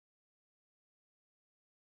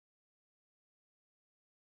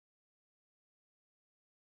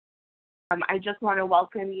I just want to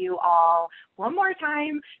welcome you all one more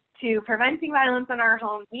time to Preventing Violence in Our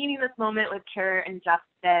Homes, meeting this moment with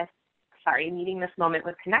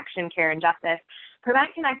Connection, Care, and Justice.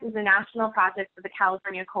 Prevent Connect is a national project of the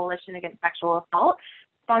California Coalition Against Sexual Assault,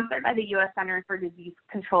 sponsored by the U.S. Center for Disease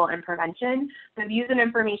Control and Prevention. The views and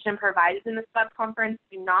information provided in this web conference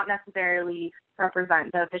do not necessarily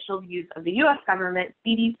represent the official views of the U.S. government,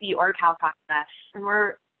 CDC, or CalCASA, and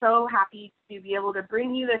we're so happy to be able to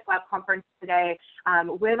bring you this web conference today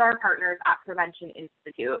with our partners at Prevention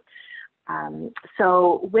Institute.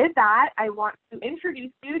 So with that, I want to introduce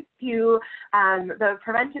you to the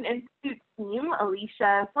Prevention Institute team,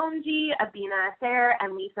 Alicia Somji, Abina Sayer,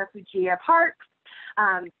 and Lisa Fujia Parks.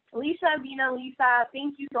 Alicia, Abina, Lisa,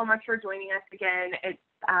 thank you so much for joining us again. It's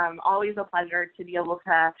always a pleasure to be able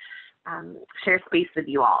to share space with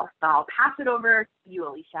you all. So I'll pass it over to you,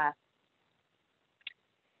 Alicia.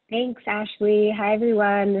 Thanks, Ashley. Hi,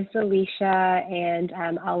 everyone. This is Alicia, and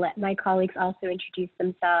I'll let my colleagues also introduce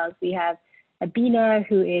themselves. We have Abina,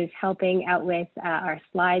 who is helping out with our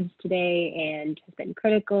slides today and has been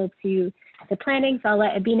critical to the planning. So I'll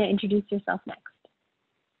let Abina introduce yourself next.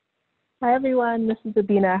 Hi, everyone. This is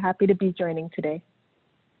Abina. Happy to be joining today.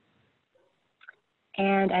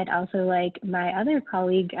 And I'd also like my other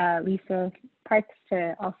colleague, Lisa Parks,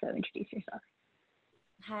 to also introduce yourself.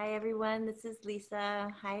 Hi, everyone. This is Lisa.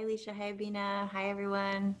 Hi, Alicia. Hi, Abina. Hi,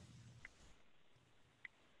 everyone.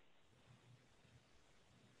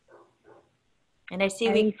 And I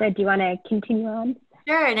see Lisa, do you want to continue on?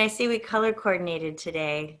 Sure. And I see we color coordinated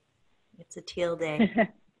today. It's a teal day.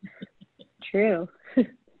 True.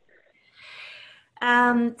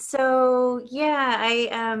 So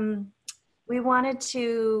yeah, we wanted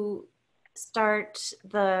to start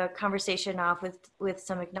the conversation off with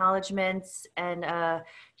some acknowledgements and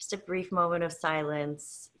just a brief moment of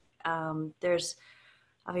silence. There's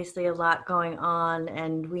obviously a lot going on,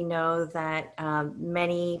 and we know that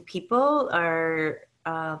many people are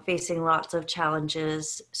facing lots of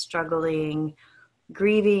challenges, struggling,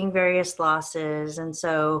 grieving various losses. And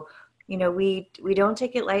so, you know, we don't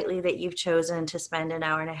take it lightly that you've chosen to spend an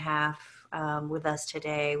hour and a half with us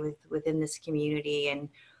today within this community. And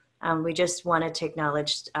we just wanted to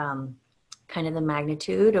acknowledge kind of the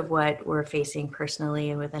magnitude of what we're facing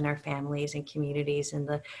personally and within our families and communities and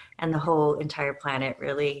the whole entire planet,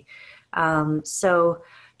 really. So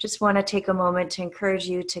just want to take a moment to encourage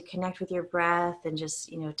you to connect with your breath and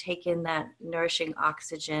just, you know, take in that nourishing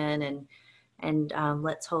oxygen, and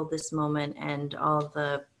let's hold this moment and all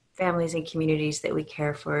the families and communities that we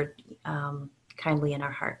care for kindly in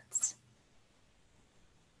our hearts.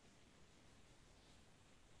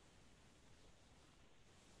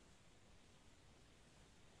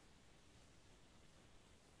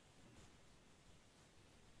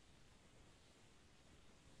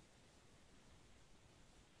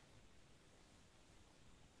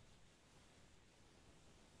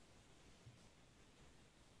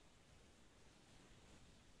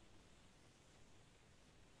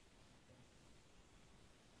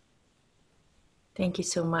 Thank you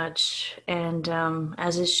so much. And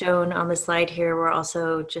as is shown on the slide here, we're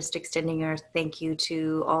also just extending our thank you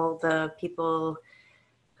to all the people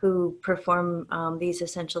who perform these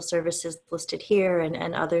essential services listed here,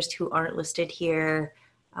 and others who aren't listed here,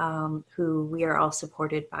 who we are all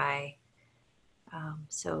supported by.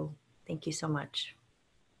 So thank you so much.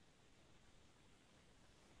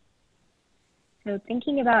 So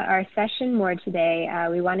thinking about our session more today,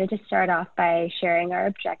 we wanted to start off by sharing our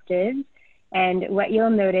objectives. And what you'll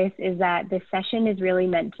notice is that this session is really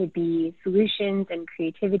meant to be solutions and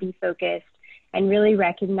creativity focused, and really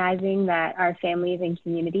recognizing that our families and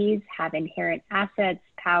communities have inherent assets,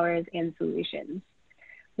 powers, and solutions.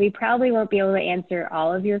 We probably won't be able to answer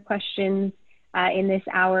all of your questions in this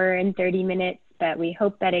hour and 30 minutes, but we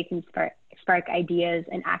hope that it can spark ideas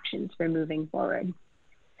and actions for moving forward.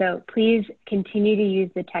 So please continue to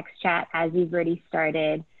use the text chat as you've already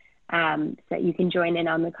started, so that you can join in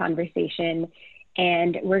on the conversation.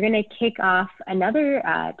 And we're going to kick off another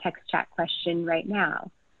text chat question right now.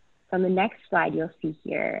 So on the next slide you'll see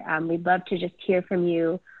here, we'd love to just hear from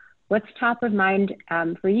you. What's top of mind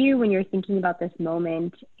for you when you're thinking about this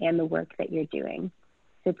moment and the work that you're doing?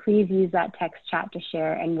 So please use that text chat to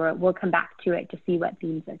share, and we'll come back to it to see what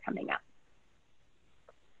themes are coming up.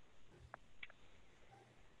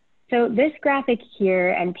 So this graphic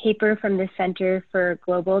here and paper from the Center for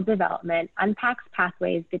Global Development unpacks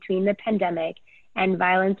pathways between the pandemic and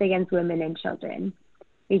violence against women and children.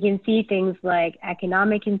 We can see things like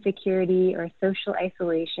economic insecurity or social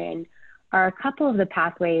isolation are a couple of the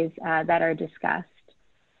pathways that are discussed,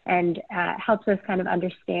 and helps us kind of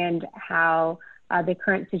understand how the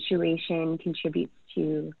current situation contributes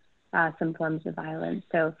to some forms of violence.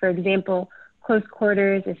 So for example, close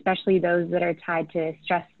quarters, especially those that are tied to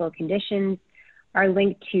stressful conditions, are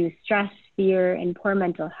linked to stress, fear, and poor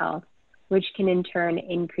mental health, which can in turn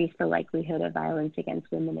increase the likelihood of violence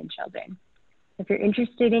against women and children. If you're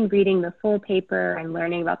interested in reading the full paper and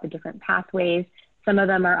learning about the different pathways, some of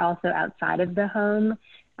them are also outside of the home.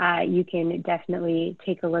 You can definitely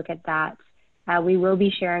take a look at that. We will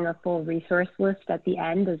be sharing a full resource list at the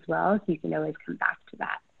end as well, so you can always come back to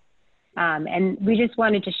that. And we just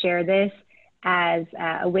wanted to share this as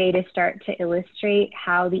a way to start to illustrate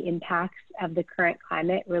how the impacts of the current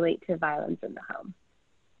climate relate to violence in the home.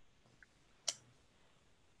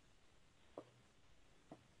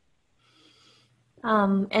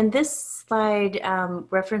 And this slide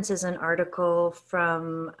references an article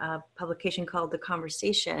from a publication called The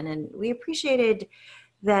Conversation, and we appreciated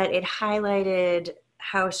that it highlighted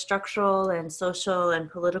how structural and social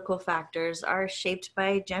and political factors are shaped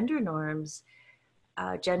by gender norms.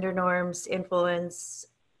 Gender norms influence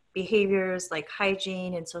behaviors like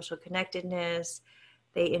hygiene and social connectedness.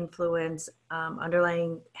 They influence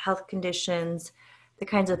underlying health conditions, the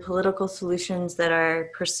kinds of political solutions that are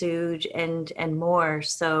pursued, and more.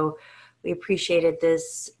 So we appreciated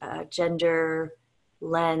this gender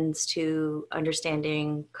lens to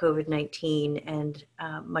understanding COVID-19 and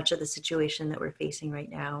much of the situation that we're facing right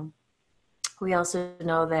now. We also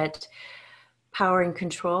know that power and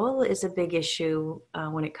control is a big issue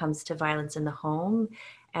when it comes to violence in the home.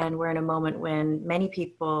 And we're in a moment when many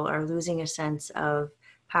people are losing a sense of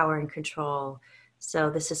power and control. So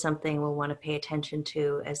this is something we'll want to pay attention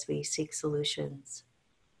to as we seek solutions.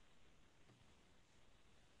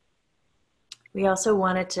 We also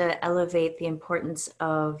wanted to elevate the importance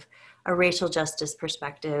of a racial justice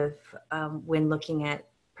perspective when looking at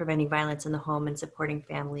preventing violence in the home and supporting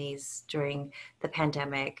families during the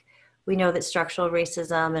pandemic. We know that structural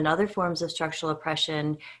racism and other forms of structural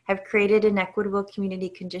oppression have created inequitable community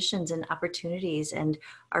conditions and opportunities and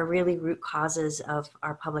are really root causes of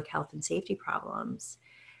our public health and safety problems.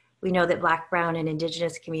 We know that Black, Brown, and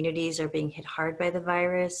Indigenous communities are being hit hard by the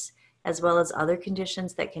virus, as well as other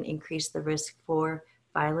conditions that can increase the risk for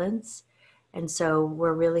violence. And so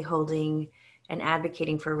we're really holding and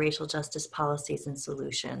advocating for racial justice policies and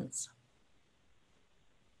solutions.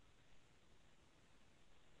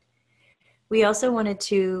 We also wanted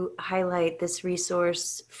to highlight this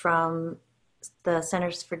resource from the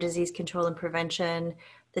Centers for Disease Control and Prevention.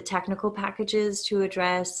 The technical packages to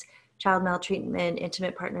address child maltreatment,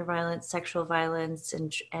 intimate partner violence, sexual violence,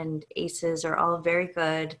 and ACEs are all very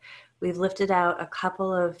good. We've lifted out a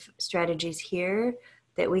couple of strategies here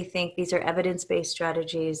that we think, these are evidence-based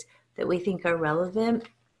strategies that we think are relevant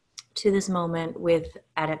to this moment with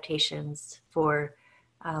adaptations for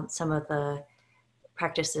some of the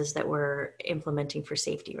practices that we're implementing for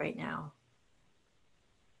safety right now.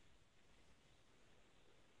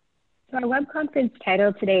 So our web conference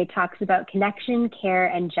title today talks about connection, care,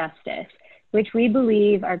 and justice, which we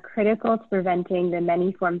believe are critical to preventing the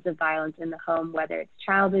many forms of violence in the home, whether it's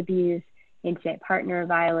child abuse, intimate partner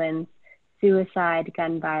violence, suicide,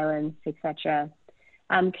 gun violence, etc.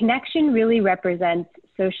 Connection really represents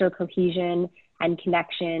social cohesion and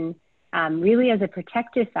connection really as a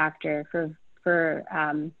protective factor for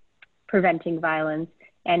preventing violence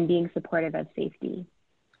and being supportive of safety.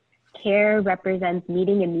 Care represents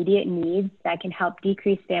meeting immediate needs that can help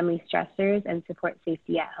decrease family stressors and support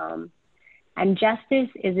safety at home. And justice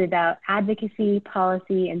is about advocacy,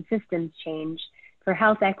 policy, and systems change for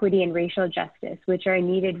health equity and racial justice, which are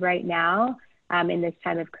needed right now in this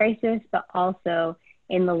time of crisis, but also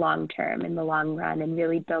in the long term, in the long run, and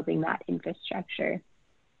really building that infrastructure.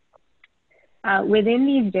 Within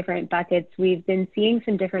these different buckets, we've been seeing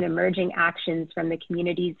some different emerging actions from the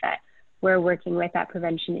communities that we're working with at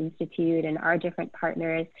Prevention Institute and our different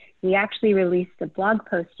partners. We actually released a blog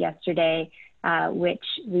post yesterday, which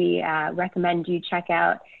we recommend you check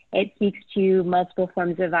out. It speaks to multiple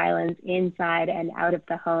forms of violence inside and out of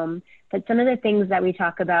the home. But some of the things that we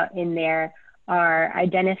talk about in there are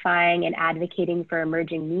identifying and advocating for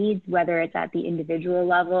emerging needs, whether it's at the individual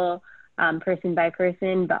level, person by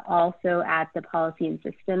person, but also at the policy and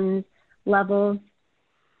systems levels.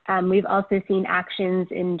 We've also seen actions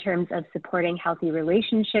in terms of supporting healthy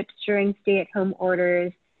relationships during stay-at-home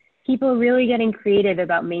orders, people really getting creative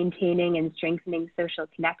about maintaining and strengthening social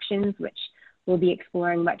connections, which we'll be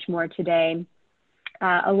exploring much more today.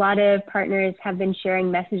 A lot of partners have been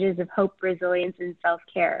sharing messages of hope, resilience, and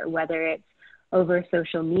self-care, whether it's over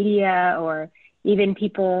social media or even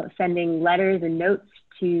people sending letters and notes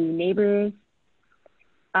to neighbors.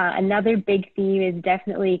 Another big theme is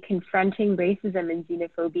definitely confronting racism and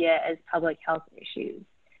xenophobia as public health issues,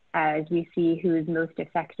 as we see who is most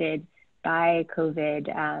affected by COVID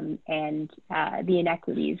and the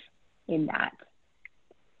inequities in that.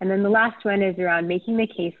 And then the last one is around making the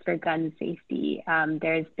case for gun safety.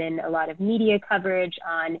 There's been a lot of media coverage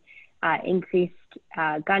on increased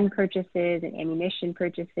gun purchases and ammunition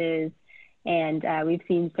purchases, and we've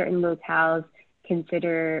seen certain locales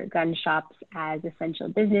consider gun shops as essential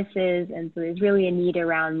businesses, and so there's really a need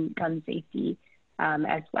around gun safety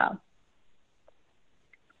as well.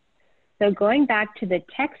 So going back to the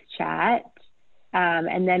text chat,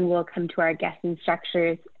 and then we'll come to our guest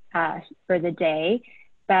instructors for the day.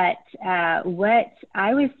 But what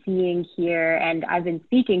I was seeing here, and I've been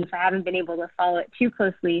speaking, so I haven't been able to follow it too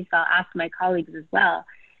closely, so I'll ask my colleagues as well.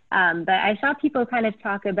 But I saw people kind of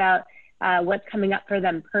talk about what's coming up for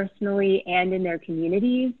them personally and in their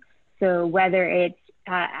communities. So whether it's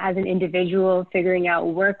as an individual figuring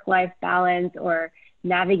out work-life balance or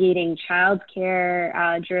navigating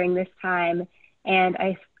childcare during this time, and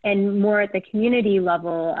more at the community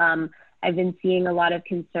level, I've been seeing a lot of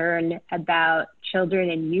concern about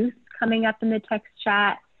children and youth coming up in the text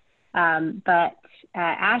chat. But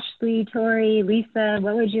Ashley, Tori, Lisa,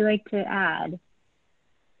 what would you like to add?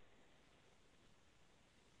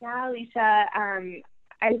 Yeah, Lisa, I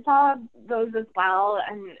saw those as well,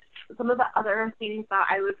 and some of the other things that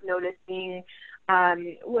I was noticing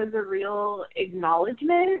was a real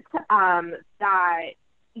acknowledgement that,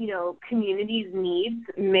 you know, communities' needs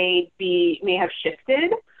may have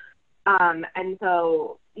shifted. And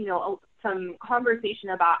so, you know, some conversation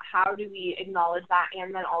about how do we acknowledge that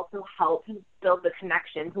and then also help build the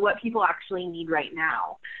connection to what people actually need right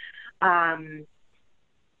now. That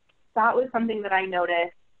was something that I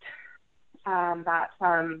noticed that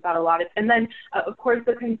a lot of, and then of course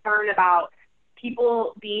the concern about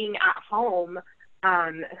people being at home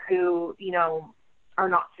who, you know, are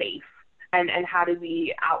not safe, and how do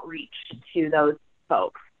we outreach to those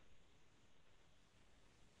folks.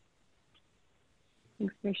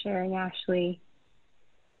 Thanks for sharing, Ashley.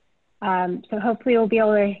 So hopefully we'll be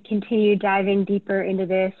able to continue diving deeper into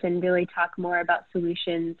this and really talk more about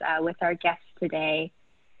solutions with our guests today.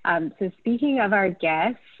 So speaking of our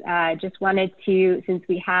guests, just wanted to, since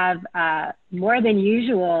we have more than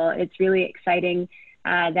usual, it's really exciting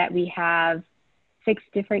that we have 6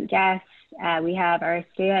 different guests. We have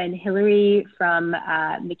Aristea and Hillary from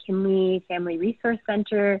McKinley Family Resource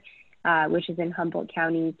Center, which is in Humboldt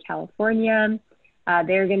County, California.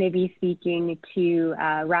 They're going to be speaking to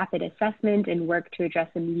rapid assessment and work to address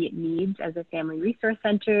immediate needs as a family resource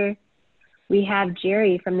center. We have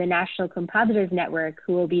Jerry from the National Compositors Network,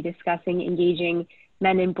 who will be discussing engaging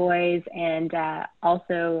men and boys and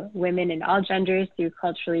also women and all genders through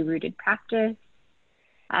culturally rooted practice.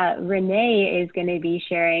 Renee is going to be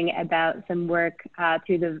sharing about some work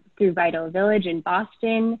through Vital Village in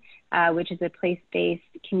Boston, which is a place-based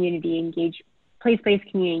community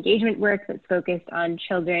engagement work that's focused on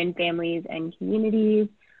children, families, and community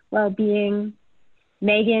well-being.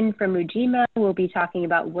 Megan from Ujima will be talking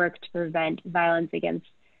about work to prevent violence against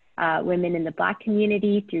women in the Black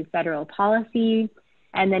community through federal policy.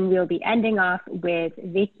 And then we'll be ending off with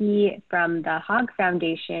Vicky from the Hogg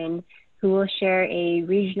Foundation, who will share a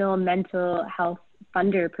regional mental health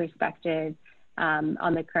funder perspective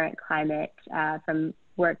on the current climate from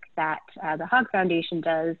work that the Hogg Foundation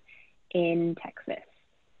does in Texas.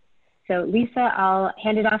 So Lisa, I'll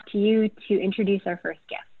hand it off to you to introduce our first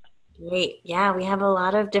guest. Great. Yeah, we have a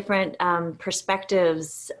lot of different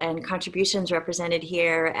perspectives and contributions represented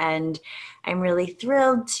here, and I'm really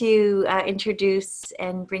thrilled to introduce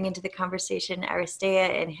and bring into the conversation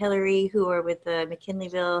Aristea and Hillary, who are with the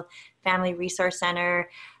McKinleyville Family Resource Center,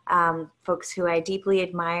 folks who I deeply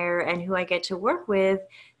admire and who I get to work with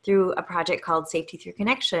through a project called Safety Through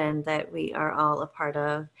Connection that we are all a part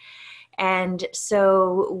of. And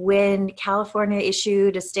so when California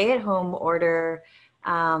issued a stay-at-home order,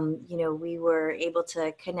 we were able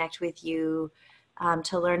to connect with you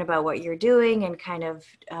to learn about what you're doing and kind of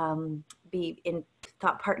be in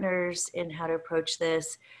thought partners in how to approach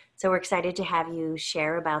this. So we're excited to have you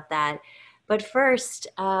share about that. But first,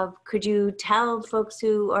 could you tell folks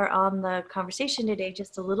who are on the conversation today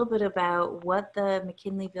just a little bit about what the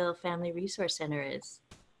McKinleyville Family Resource Center is?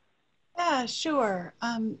 Yeah, sure.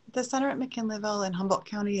 The center at McKinleyville in Humboldt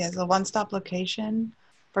County is a one-stop location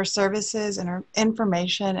for services and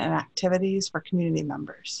information and activities for community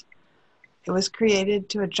members. It was created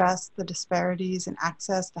to address the disparities in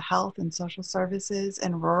access to health and social services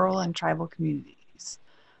in rural and tribal communities.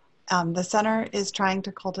 The center is trying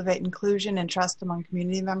to cultivate inclusion and trust among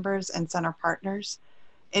community members and center partners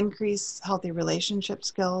increase healthy relationship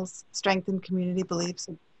skills, strengthen community beliefs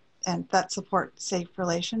and that support safe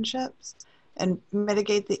relationships, and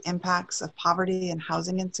mitigate the impacts of poverty and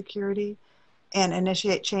housing insecurity, and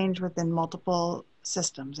initiate change within multiple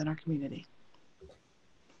systems in our community.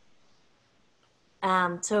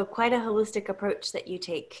 So quite a holistic approach that you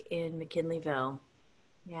take in McKinleyville.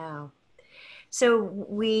 Yeah. So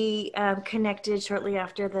we connected shortly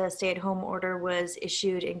after the stay-at-home order was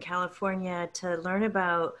issued in California to learn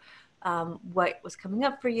about what was coming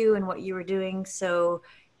up for you and what you were doing. So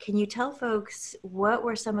can you tell folks what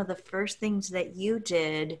were some of the first things that you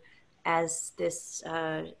did as this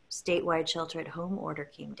statewide shelter-at-home order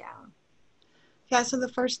came down? Yeah, so the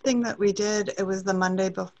first thing that we did, it was the Monday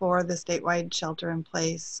before the statewide shelter in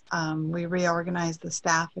place. We reorganized the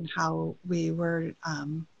staff and how we were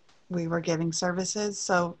giving services.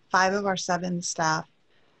 So 5 of our 7 staff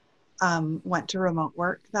went to remote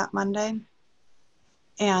work that Monday.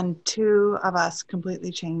 And 2 of us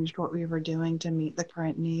completely changed what we were doing to meet the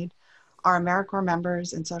current need. Our AmeriCorps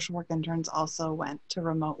members and social work interns also went to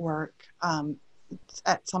remote work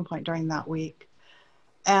at some point during that week.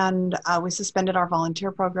 And we suspended our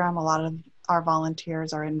volunteer program. A lot of our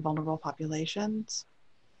volunteers are in vulnerable populations.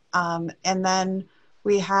 And then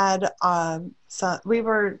we had, so we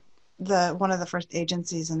were one of the first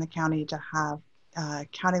agencies in the county to have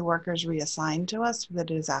county workers reassigned to us for the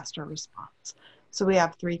disaster response. So we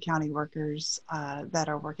have 3 county workers that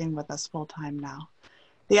are working with us full time now.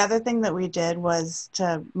 The other thing that we did was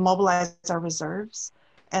to mobilize our reserves.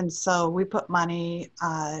 And so we put money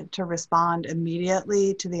to respond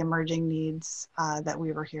immediately to the emerging needs that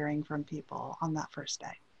we were hearing from people on that first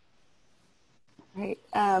day. Right.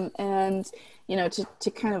 And, you know,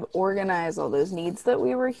 to kind of organize all those needs that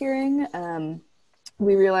we were hearing,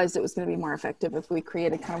 we realized it was going to be more effective if we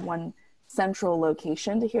created kind of one central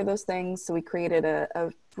location to hear those things. So we created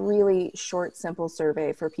a really short, simple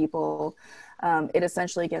survey for people. It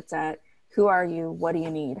essentially gets at who are you, what do you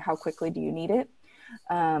need, how quickly do you need it?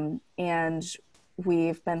 And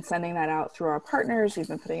we've been sending that out through our partners. We've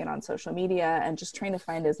been putting it on social media and just trying to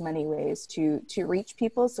find as many ways to reach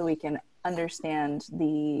people so we can understand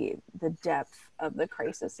the depth of the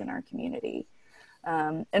crisis in our community.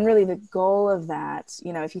 And really the goal of that,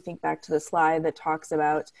 you know, if you think back to the slide that talks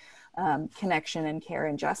about connection and care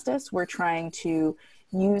and justice, we're trying to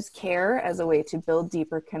use care as a way to build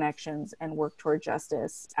deeper connections and work toward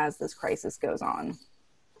justice as this crisis goes on.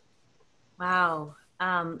 Wow.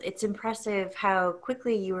 It's impressive how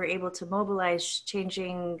quickly you were able to mobilize,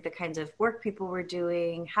 changing the kinds of work people were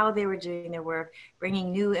doing, how they were doing their work,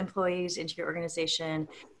 bringing new employees into your organization.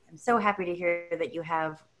 I'm so happy to hear that you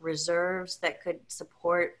have reserves that could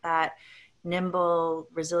support that nimble,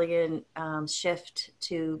 resilient shift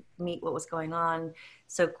to meet what was going on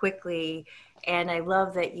so quickly. And I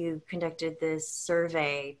love that you conducted this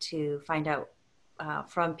survey to find out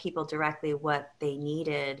from people directly what they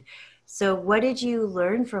needed. So what did you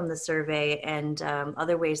learn from the survey and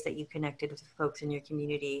other ways that you connected with folks in your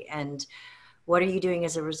community? And what are you doing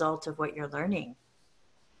as a result of what you're learning?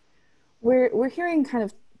 We're hearing kind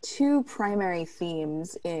of 2 primary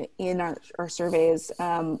themes in our surveys.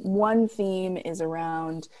 One theme is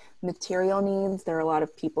around material needs. There are a lot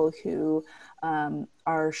of people who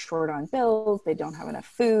are short on bills. They don't have enough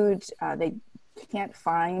food. They can't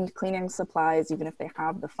find cleaning supplies, even if they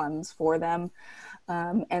have the funds for them.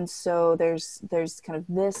 And so there's kind of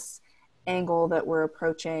this angle that we're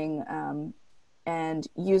approaching and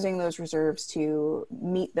using those reserves to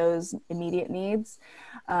meet those immediate needs.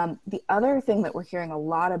 The other thing that we're hearing a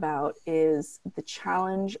lot about is the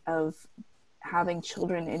challenge of having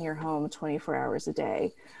children in your home 24 hours a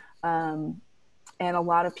day. And a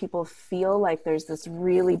lot of people feel like there's this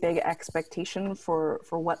really big expectation for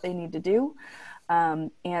what they need to do.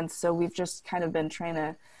 And so we've just kind of been trying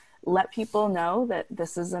to let people know that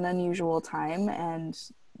this is an unusual time, and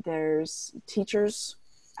there's teachers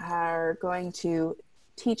are going to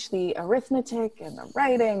teach the arithmetic and the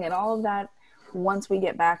writing and all of that once we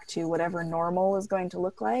get back to whatever normal is going to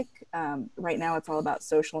look like. Right now it's all about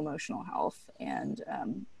social emotional health and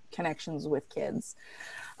connections with kids.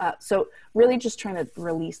 So really just trying to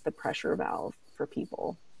release the pressure valve for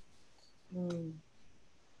people.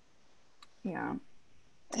 Yeah.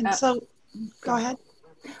 And so, go ahead.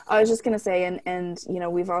 I was just going to say, and you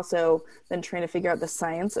know, we've also been trying to figure out the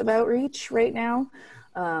science of outreach right now.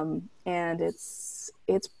 And it's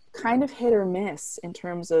kind of hit or miss in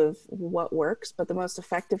terms of what works, but the most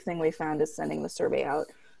effective thing we found is sending the survey out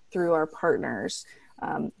through our partners,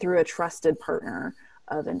 through a trusted partner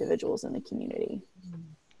of individuals in the community.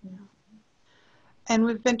 And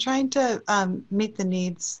we've been trying to meet the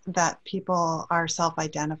needs that people are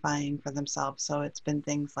self-identifying for themselves. So it's been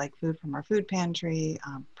things like food from our food pantry,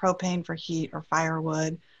 propane for heat or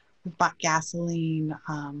firewood. We've bought gasoline,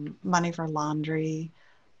 money for laundry,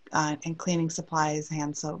 and cleaning supplies,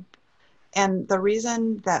 hand soap. And the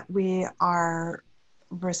reason that we are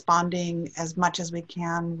responding as much as we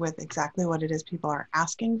can with exactly what it is people are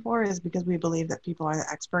asking for is because we believe that people are the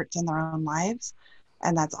experts in their own lives.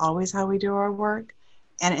 And that's always how we do our work.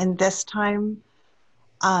 And in this time,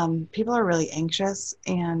 people are really anxious,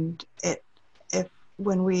 and if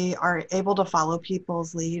when we are able to follow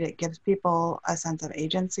people's lead, it gives people a sense of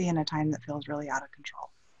agency in a time that feels really out of control.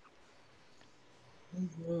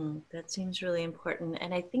 That seems really important.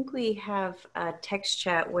 And I think we have a text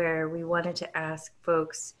chat where we wanted to ask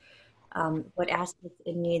folks what aspects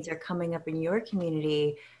and needs are coming up in your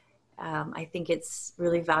community. I think it's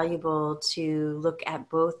really valuable to look at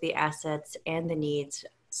both the assets and the needs.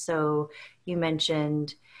 So you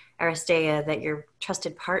mentioned, Aristea, that your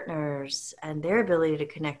trusted partners and their ability to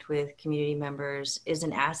connect with community members is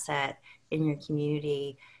an asset in your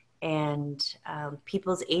community. And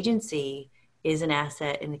people's agency is an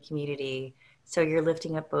asset in the community. So you're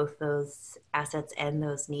lifting up both those assets and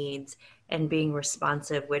those needs and being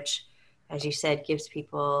responsive, which, as you said, gives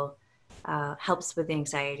people, helps with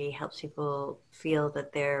anxiety, helps people feel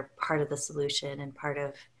that they're part of the solution and part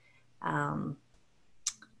of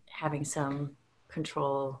having some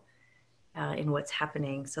control in what's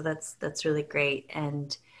happening. So that's really great.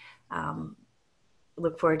 And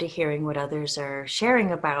look forward to hearing what others are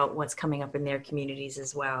sharing about what's coming up in their communities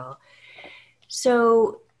as well.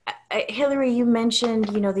 So, Hillary, you mentioned,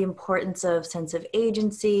 the importance of sense of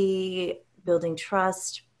agency, building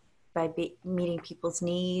trust by meeting people's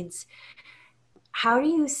needs. How do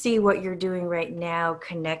you see what you're doing right now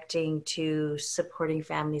connecting to supporting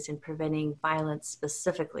families and preventing violence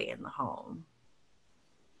specifically in the home?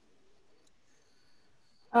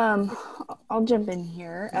 I'll jump in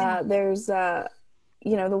here. There's, as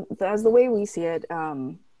the way we see it,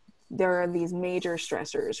 there are these major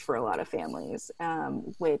stressors for a lot of families,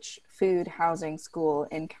 which food, housing, school,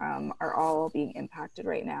 income are all being impacted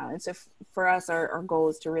right now. And so for us, our goal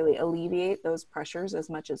is to really alleviate those pressures as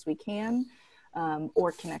much as we can,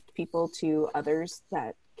 or connect people to others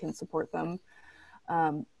that can support them.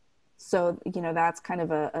 So, that's kind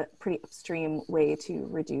of a pretty upstream way to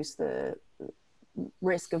reduce the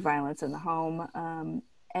risk of violence in the home.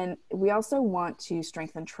 And we also want to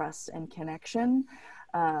strengthen trust and connection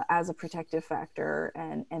as a protective factor,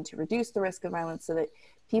 and to reduce the risk of violence, so that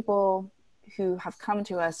people who have come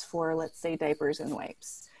to us for, let's say, diapers and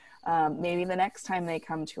wipes, maybe the next time they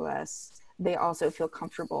come to us, they also feel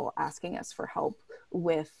comfortable asking us for help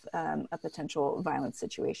with a potential violent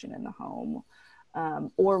situation in the home,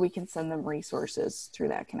 or we can send them resources through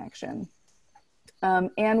that connection.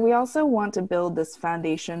 And we also want to build this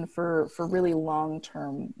foundation for really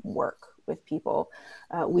long-term work with people.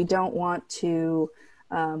 We don't want to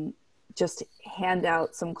just hand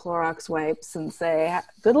out some Clorox wipes and say,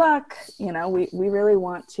 good luck. We really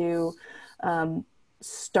want to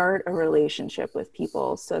start a relationship with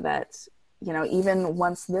people, so that, even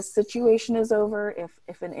once this situation is over,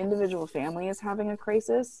 if an individual family is having a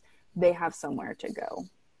crisis, they have somewhere to go.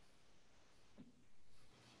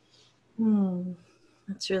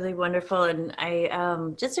 That's really wonderful. And I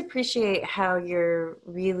just appreciate how you're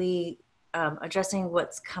really addressing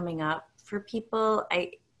what's coming up for people.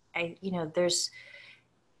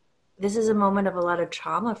 This is a moment of a lot of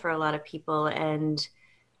trauma for a lot of people, and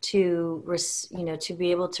to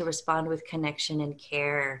be able to respond with connection and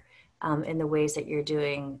care in the ways that you're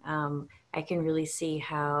doing, I can really see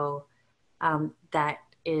how that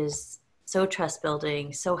is so trust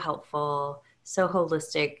building, so helpful, so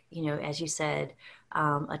holistic, as you said,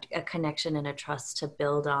 a connection and a trust to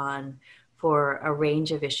build on for a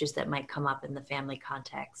range of issues that might come up in the family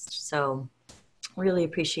context. So really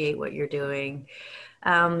appreciate what you're doing.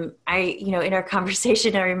 In our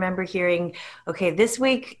conversation, I remember hearing, okay, this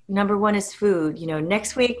week, number one is food.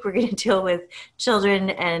 Next week, we're going to deal with children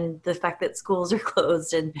and the fact that schools are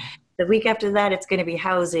closed. And the week after that, it's going to be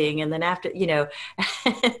housing. And then after,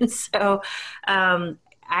 and so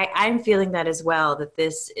I'm feeling that as well, that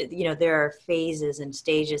this, there are phases and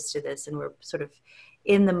stages to this, and we're sort of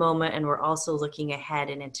in the moment, and we're also looking ahead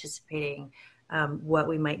and anticipating what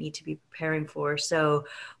we might need to be preparing for. So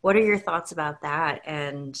what are your thoughts about that?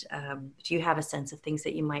 And do you have a sense of things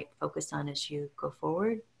that you might focus on as you go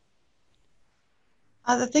forward?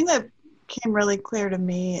 The thing that came really clear to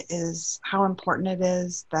me is how important it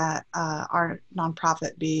is that our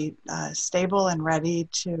nonprofit be stable and ready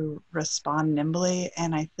to respond nimbly.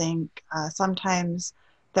 And I think sometimes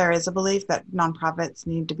there is a belief that nonprofits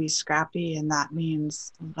need to be scrappy, and that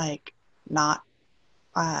means like not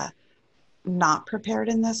prepared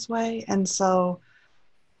in this way. And so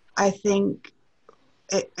I think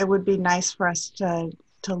it would be nice for us to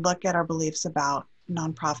look at our beliefs about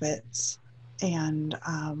nonprofits and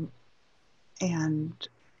and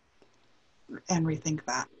rethink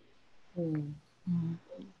that. Mm.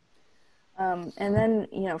 And then,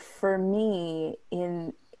 you know, for me,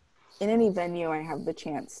 in any venue I have the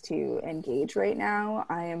chance to engage right now,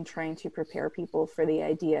 I am trying to prepare people for the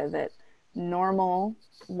idea that normal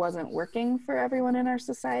wasn't working for everyone in our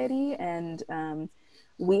society. And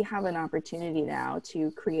we have an opportunity now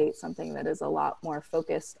to create something that is a lot more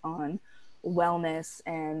focused on wellness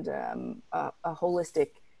and a holistic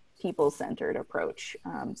people-centered approach.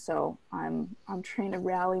 So I'm trying to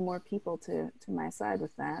rally more people to my side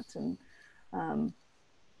with that. And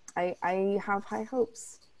I have high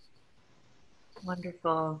hopes.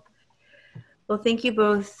 Wonderful. Well, thank you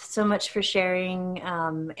both so much for sharing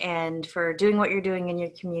and for doing what you're doing in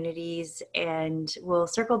your communities. And we'll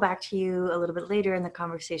circle back to you a little bit later in the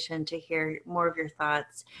conversation to hear more of your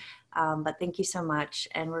thoughts. But thank you so much.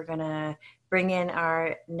 And we're going to bring in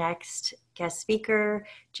our next guest speaker,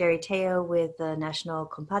 Jerry Teo with the National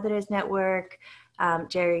Compadres Network.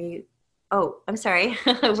 Jerry, oh, I'm sorry.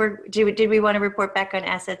 Did we want to report back on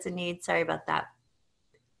assets and needs? Sorry about that.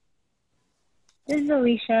 This is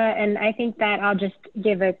Alicia, and I think that I'll just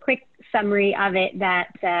give a quick summary of it,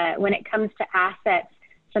 that when it comes to assets,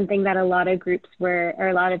 something that a lot of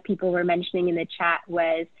people were mentioning in the chat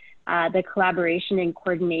was the collaboration and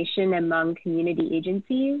coordination among community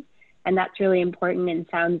agencies. And that's really important, and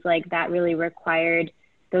sounds like that really required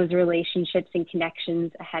those relationships and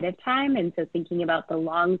connections ahead of time. And so thinking about the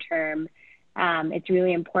long term, it's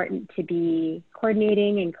really important to be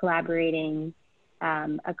coordinating and collaborating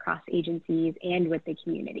across agencies and with the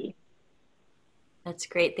community. That's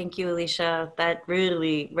great. Thank you, Alicia. That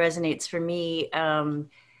really resonates for me.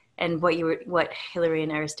 And what Hillary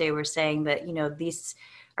and Aristea were saying, that, you know,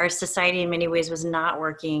 our society in many ways was not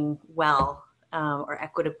working well or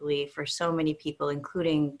equitably for so many people,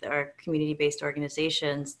 including our community-based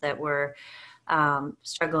organizations that were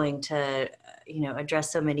struggling to, you know,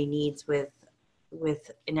 address so many needs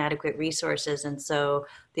with inadequate resources. And so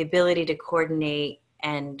the ability to coordinate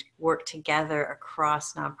and work together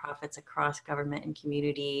across nonprofits, across government and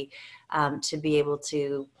community, to be able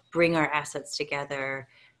to bring our assets together.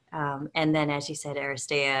 And then, as you said,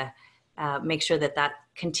 Aristea, make sure that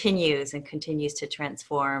continues to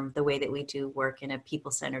transform the way that we do work in a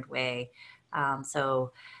people-centered way.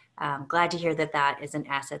 So glad to hear that is an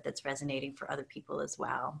asset that's resonating for other people as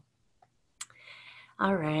well.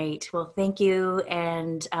 All right, well, thank you.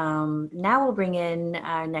 And now we'll bring in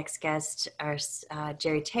our next guest, our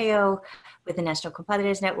Jerry Teo with the National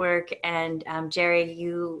Compadres Network. And Jerry,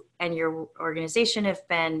 you and your organization have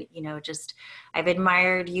been, you know, I've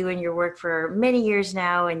admired you and your work for many years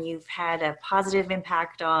now, and you've had a positive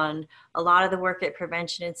impact on a lot of the work at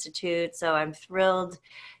Prevention Institute. So I'm thrilled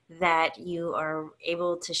that you are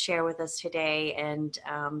able to share with us today. And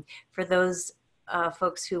for those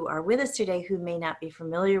folks who are with us today who may not be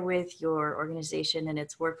familiar with your organization and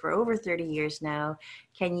its work for over 30 years now,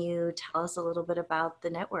 can you tell us a little bit about the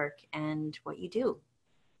network and what you do?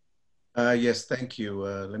 Yes, thank you.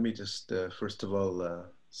 Let me just first of all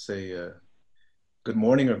say good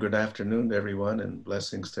morning or good afternoon to everyone, and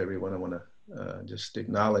blessings to everyone. I want to just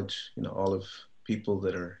acknowledge, you know, all of people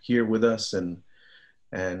that are here with us,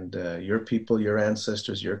 and your people, your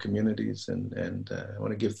ancestors, your communities. And I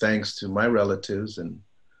want to give thanks to my relatives and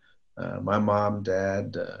my mom,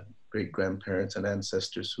 dad, great-grandparents and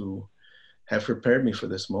ancestors who have prepared me for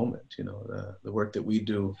this moment. You know, the work that we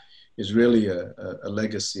do is really a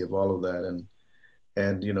legacy of all of that.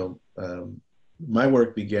 And you know, my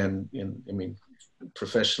work began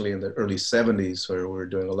professionally in the early 70s, where we were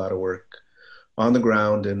doing a lot of work on the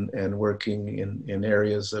ground and working in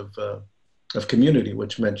areas of community,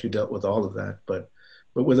 which meant you dealt with all of that, but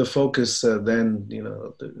with a focus then, you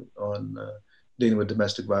know, on dealing with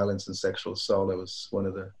domestic violence and sexual assault.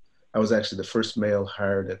 I was actually the first male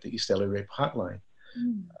hired at the East LA Rape Hotline.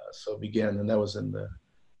 So it began, and that was in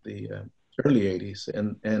the early 80s.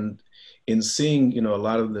 And in seeing, you know, a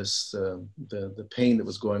lot of this, the pain that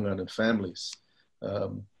was going on in families,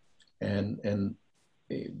 and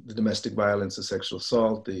the domestic violence, the sexual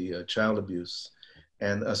assault, the child abuse,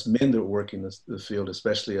 and us men that were working the field,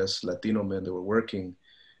 especially us Latino men that were working,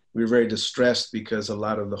 we were very distressed because a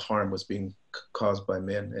lot of the harm was being caused by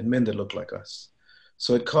men, and men that looked like us.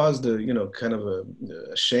 So it caused a, you know, kind of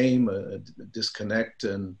a shame, a disconnect,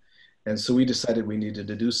 and so we decided we needed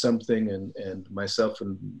to do something, and myself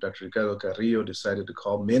and Dr. Ricardo Carrillo decided to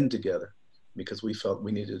call men together because we felt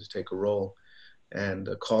we needed to take a role, and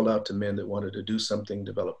called out to men that wanted to do something,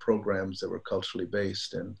 develop programs that were culturally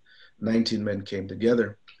based, and 19 men came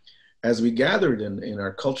together. As we gathered in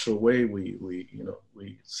our cultural way, we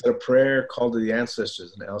said a prayer, called to the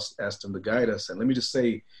ancestors, and asked them to guide us. And let me just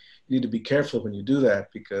say, you need to be careful when you do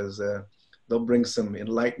that, because they'll bring some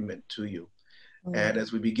enlightenment to you. And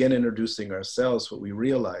as we began introducing ourselves, what we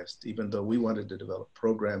realized, even though we wanted to develop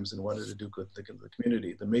programs and wanted to do good things in the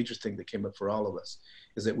community, the major thing that came up for all of us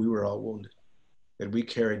is that we were all wounded, that we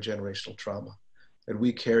carried generational trauma, that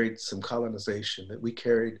we carried some colonization, that we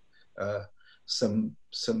carried some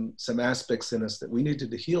aspects in us that we needed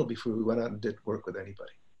to heal before we went out and did work with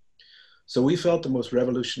anybody. So we felt the most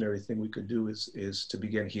revolutionary thing we could do is to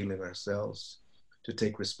begin healing ourselves, to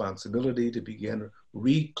take responsibility, to begin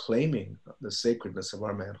reclaiming the sacredness of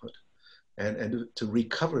our manhood, and to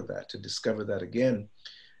recover that, to discover that again,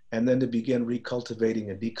 and then to begin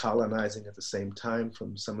recultivating and decolonizing at the same time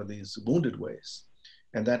from some of these wounded ways.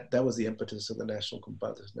 And that was the impetus of the National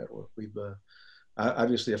Compadres Network. We've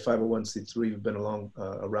obviously a 501c3, we've been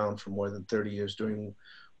around for more than 30 years doing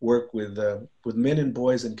work with men and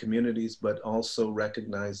boys in communities, but also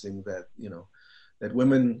recognizing that, you know, that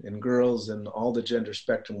women and girls and all the gender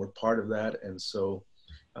spectrum were part of that. And so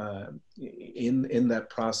in that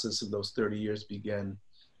process of those 30 years began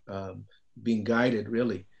being guided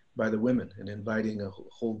really by the women, and inviting a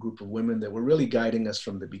whole group of women that were really guiding us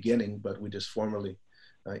from the beginning, but we just formally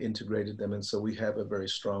integrated them. And so we have a very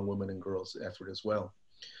strong women and girls effort as well.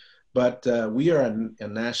 But we are a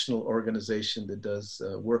national organization that does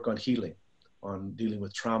work on healing, on dealing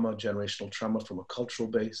with trauma, generational trauma from a cultural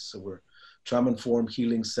base. So we're trauma-informed,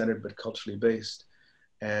 healing-centered, but culturally based.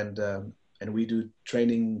 And we do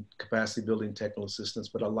training, capacity building, technical assistance,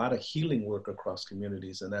 but a lot of healing work across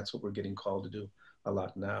communities. And that's what we're getting called to do a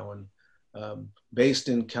lot now. And based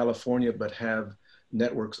in California, but have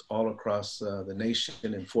networks all across the nation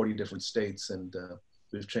in 40 different states. And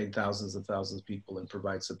we've trained thousands and thousands of people and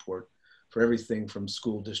provide support for everything from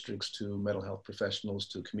school districts to mental health professionals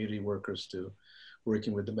to community workers to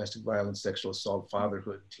working with domestic violence, sexual assault,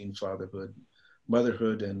 fatherhood, teen fatherhood,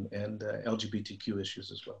 motherhood, and LGBTQ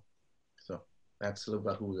issues as well. So that's a little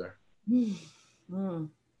about who we are.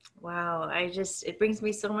 Wow, it brings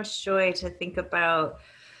me so much joy to think about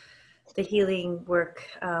the healing work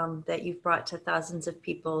that you've brought to thousands of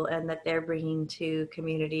people and that they're bringing to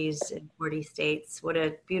communities in 40 states. What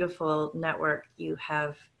a beautiful network you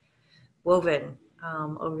have woven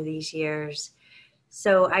over these years.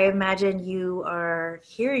 So I imagine you are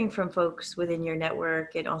hearing from folks within your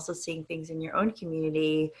network and also seeing things in your own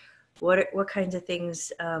community. What kinds of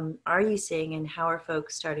things are you seeing, and how are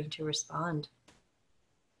folks starting to respond?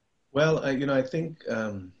 Well, I think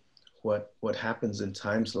what happens in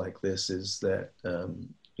times like this is that,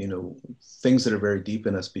 things that are very deep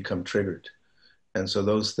in us become triggered. And so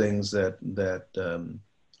those things that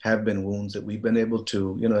have been wounds that we've been able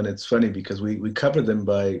to, and it's funny because we cover them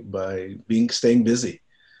by staying busy.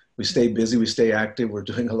 We stay busy, we stay active, we're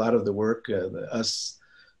doing a lot of the work. Us,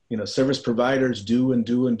 service providers do and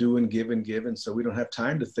give. And so we don't have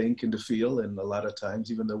time to think and to feel. And a lot of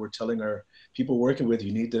times, even though we're telling our people working with,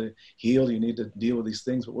 you need to heal, you need to deal with these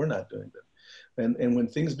things, but we're not doing them. And when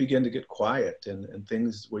things begin to get quiet and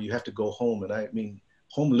things where you have to go home, and I mean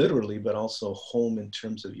home literally, but also home in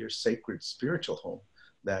terms of your sacred spiritual home,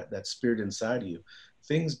 that spirit inside of you,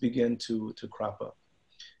 things begin to crop up.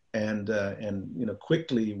 And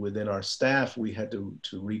quickly within our staff, we had to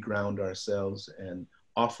reground ourselves and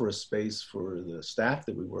offer a space for the staff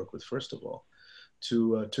that we work with, first of all,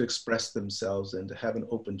 to express themselves and to have an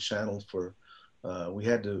open channel for, we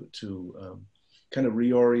had to kind of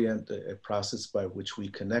reorient a process by which we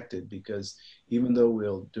connected, because even though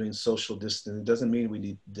we're doing social distancing, it doesn't mean we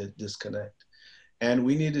need to disconnect. And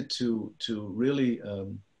we needed to really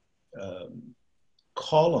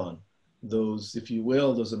call on those, if you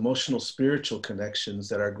will, those emotional, spiritual connections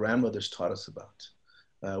that our grandmothers taught us about.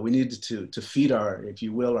 We needed to feed our, if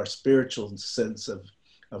you will, our spiritual sense of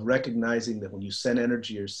recognizing that when you send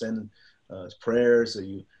energy or send prayers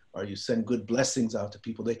or you send good blessings out to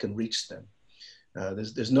people, they can reach them.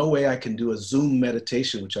 There's no way I can do a Zoom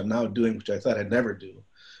meditation, which I'm now doing, which I thought I'd never do,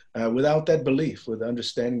 without that belief, with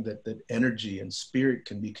understanding that energy and spirit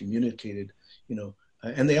can be communicated,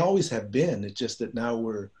 and they always have been. It's just that now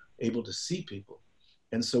we're able to see people.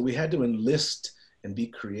 And so we had to enlist and be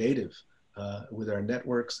creative with our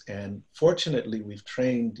networks. And fortunately, we've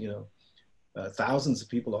trained, thousands of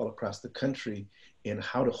people all across the country in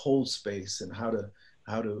how to hold space and how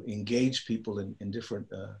to engage people in different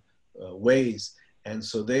ways. And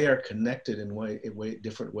so they are connected in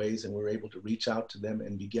different ways, and we're able to reach out to them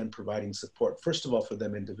and begin providing support, first of all, for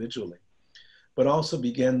them individually, but also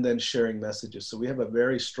begin then sharing messages. So we have a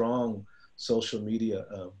very strong social media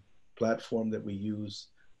platform that we use.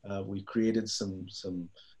 We created some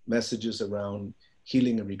messages around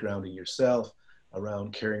healing and regrounding yourself,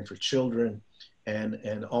 around caring for children,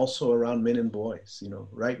 and also around men and boys.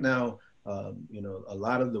 Right now, a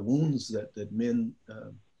lot of the wounds that men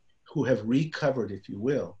who have recovered, if you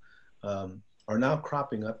will, are now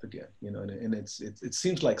cropping up again. And it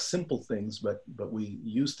seems like simple things, but we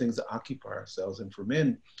use things to occupy ourselves. And for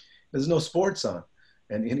men, there's no sports on,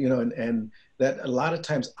 and that a lot of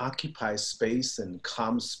times occupies space and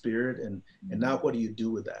calms spirit. And now what do you do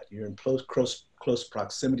with that? You're in close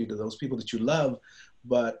proximity to those people that you love.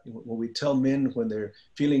 But when we tell men when they're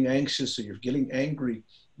feeling anxious or you're getting angry,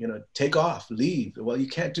 take off, leave. Well, you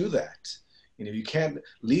can't do that. You can't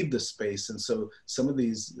leave the space. And so some of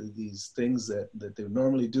these things that they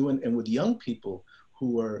normally do, and with young people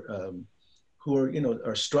who are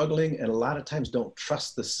struggling, and a lot of times don't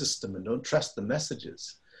trust the system and don't trust the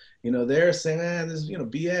messages. They're saying, this is,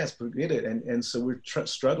 BS, forget it. And so we're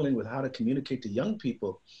struggling with how to communicate to young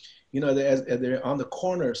people. They're on the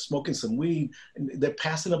corner smoking some weed, and they're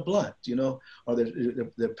passing a blunt, or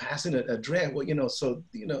they're passing a drag. Well,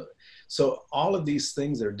 so all of these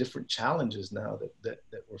things are different challenges now that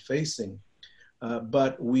we're facing.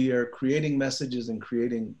 But we are creating messages and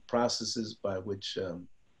creating processes by which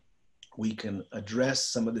we can address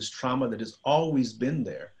some of this trauma that has always been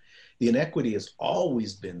there. The inequity has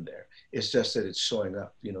always been there. It's just that it's showing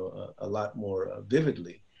up, a lot more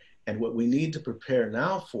vividly. And what we need to prepare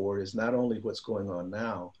now for is not only what's going on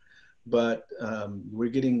now, but we're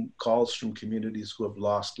getting calls from communities who have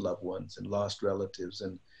lost loved ones and lost relatives.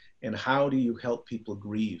 And how do you help people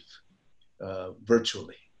grieve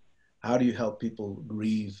virtually? How do you help people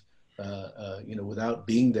grieve, without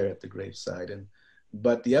being there at the graveside?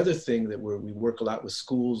 But the other thing that we work a lot with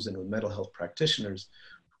schools and with mental health practitioners,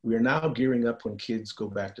 we are now gearing up when kids go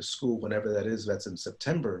back to school, whenever that is, that's in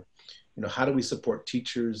September. How do we support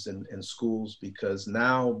teachers and schools? Because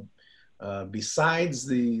now, besides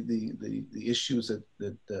the issues that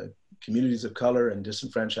the communities of color and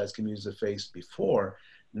disenfranchised communities have faced before,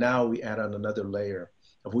 now we add on another layer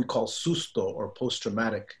of what we call susto, or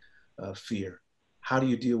post-traumatic fear. How do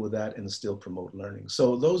you deal with that and still promote learning?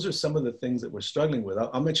 So those are some of the things that we're struggling with.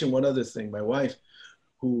 I'll mention one other thing. My wife,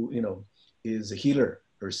 who is a healer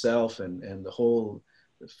herself, and the whole,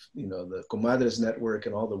 the Comadres Network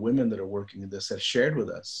and all the women that are working in this have shared with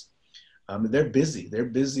us. They're busy. They're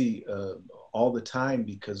busy all the time,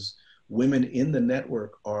 because women in the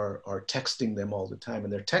network are texting them all the time.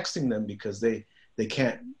 And they're texting them because they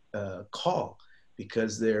can't call,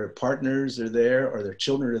 because their partners are there or their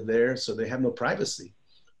children are there, so they have no privacy.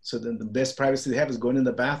 So then the best privacy they have is going in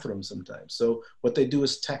the bathroom sometimes. So what they do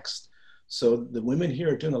is text. So the women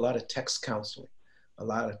here are doing a lot of text counseling, a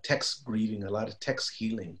lot of text grieving, a lot of text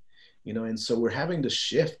healing, and so we're having to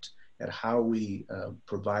shift at how we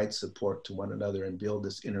provide support to one another and build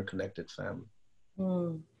this interconnected family.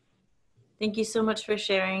 Thank you so much for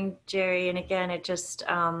sharing, Jerry. And again, I just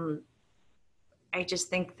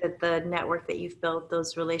think that the network that you've built,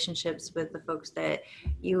 those relationships with the folks that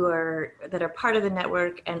are part of the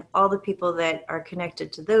network, and all the people that are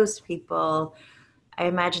connected to those people, I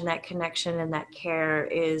imagine that connection and that care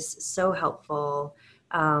is so helpful.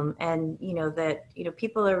 And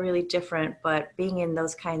people are really different, but being in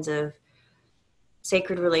those kinds of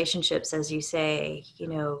sacred relationships, as you say,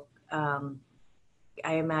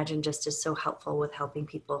 I imagine just is so helpful with helping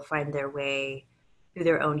people find their way through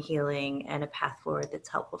their own healing and a path forward that's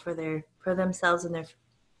helpful for themselves and their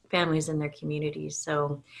families and their communities.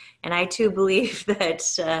 So, and I too believe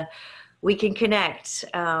that we can connect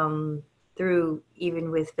through, even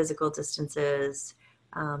with physical distances,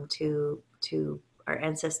 to our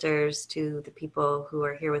ancestors, to the people who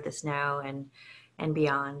are here with us now and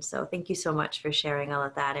beyond. So thank you so much for sharing all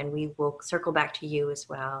of that. And we will circle back to you as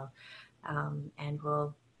well. And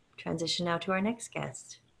we'll transition now to our next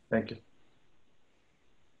guest. Thank you.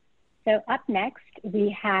 So up next,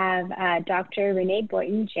 we have Dr. Renee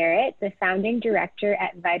Boynton-Jarrett, the founding director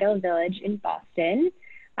at Vital Village in Boston.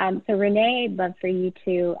 So Renee, I'd love for you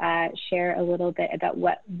to share a little bit about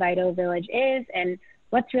what Vital Village is and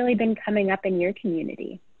what's really been coming up in your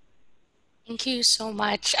community. Thank you so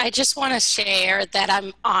much. I just want to share that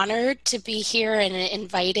I'm honored to be here and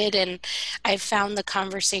invited, and I've found the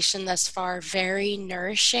conversation thus far very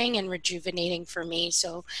nourishing and rejuvenating for me.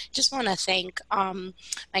 So just want to thank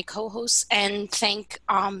my co-hosts and thank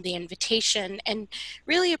the invitation, and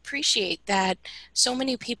really appreciate that so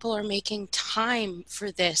many people are making time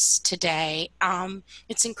for this today.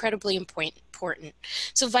 It's incredibly important.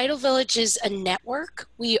 So Vital Village is a network.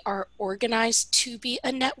 We are organized to be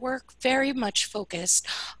a network, very much focused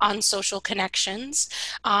on social connections.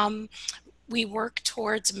 We work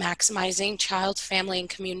towards maximizing child, family, and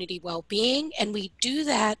community well-being, and we do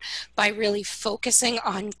that by really focusing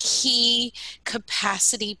on key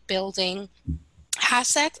capacity building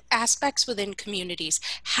aspects within communities.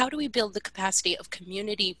 How do we build the capacity of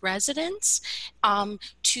community residents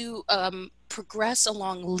to progress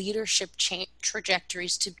along leadership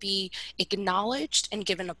trajectories, to be acknowledged and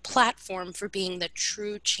given a platform for being the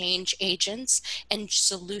true change agents and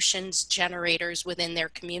solutions generators within their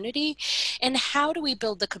community? And how do we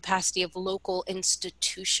build the capacity of local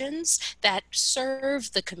institutions that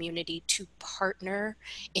serve the community to partner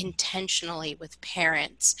intentionally with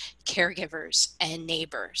parents, caregivers, and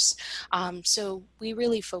neighbors? So we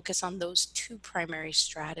really focus on those two primary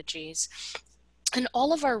strategies. And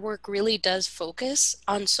all of our work really does focus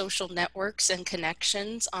on social networks and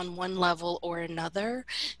connections on one level or another.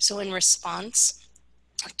 So in response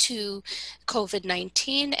to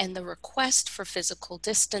COVID-19 and the request for physical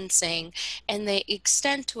distancing and the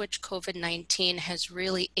extent to which COVID-19 has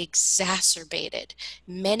really exacerbated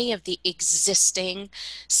many of the existing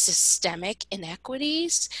systemic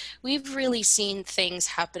inequities, we've really seen things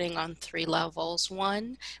happening on three levels.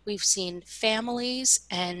 One, we've seen families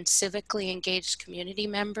and civically engaged community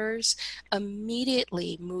members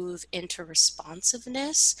immediately move into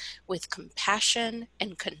responsiveness with compassion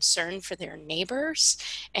and concern for their neighbors,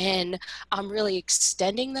 and really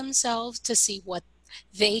extending themselves to see what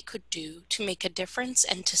they could do to make a difference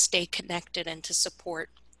and to stay connected and to support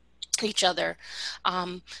each other.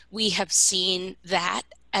 We have seen that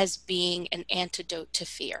as being an antidote to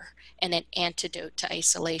fear and an antidote to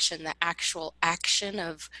isolation, the actual action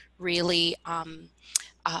of really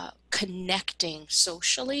connecting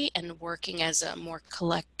socially and working as a more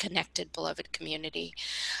connected, beloved community.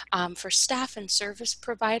 For staff and service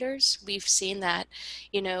providers, we've seen that,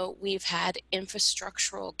 we've had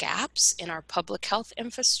infrastructural gaps in our public health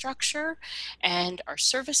infrastructure and our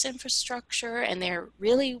service infrastructure, and there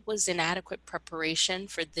really was inadequate preparation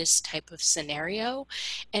for this type of scenario,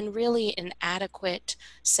 and really an adequate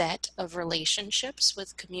set of relationships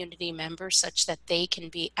with community members such that they can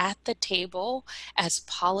be at the table as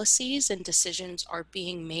policies and decisions are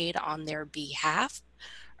being made on their behalf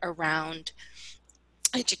around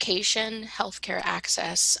education, healthcare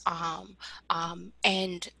access,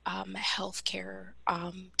 and healthcare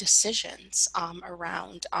decisions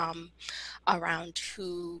around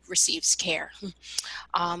who receives care.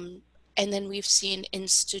 And then we've seen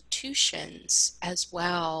institutions as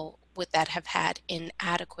well that have had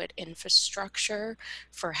inadequate infrastructure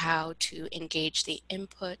for how to engage the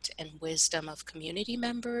input and wisdom of community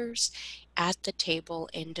members at the table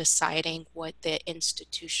in deciding what the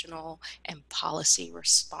institutional and policy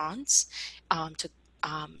response to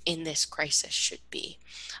in this crisis should be.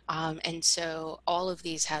 And so all of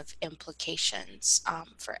these have implications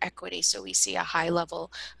for equity. So we see a high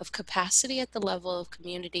level of capacity at the level of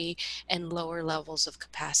community and lower levels of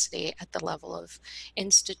capacity at the level of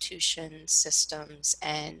institutions, systems,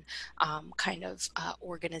 and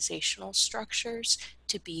organizational structures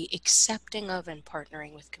to be accepting of and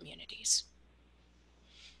partnering with communities.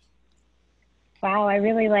 Wow, I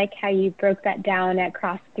really like how you broke that down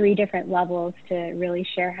across three different levels to really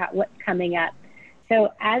share what's coming up.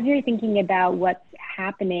 So as you're thinking about what's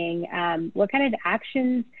happening, what kind of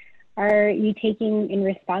actions are you taking in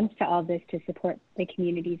response to all this to support the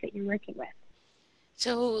communities that you're working with?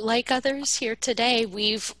 So like others here today,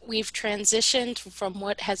 we've transitioned from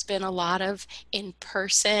what has been a lot of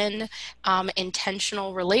in-person,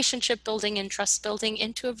 intentional relationship building and trust building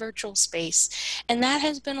into a virtual space. And that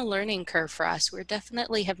has been a learning curve for us. We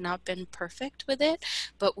definitely have not been perfect with it,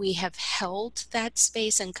 but we have held that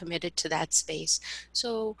space and committed to that space.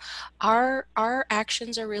 So our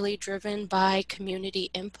actions are really driven by community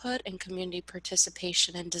input and community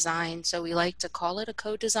participation and design. So we like to call it a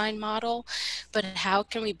co-design model, but it how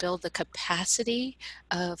can we build the capacity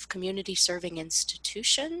of community serving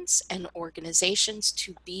institutions and organizations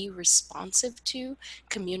to be responsive to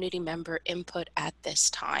community member input at this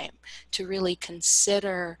time, to really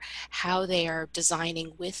consider how they are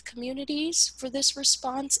designing with communities for this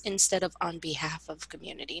response instead of on behalf of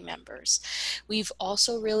community members. We've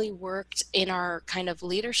also really worked in our kind of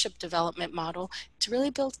leadership development model to really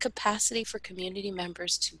build capacity for community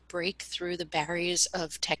members to break through the barriers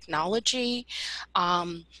of technology,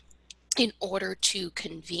 in order to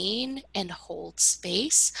convene and hold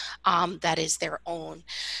space that is their own.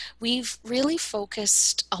 We've really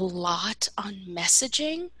focused a lot on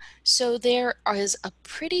messaging. So there is a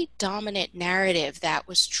pretty dominant narrative that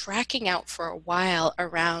was tracking out for a while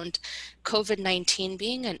around COVID-19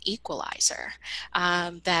 being an equalizer,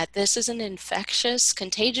 that this is an infectious,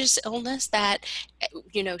 contagious illness that,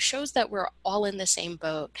 shows that we're all in the same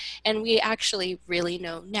boat. And we actually really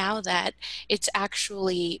know now that it's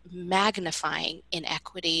actually magnifying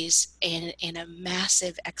inequities in a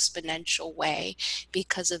massive exponential way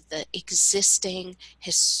because of the existing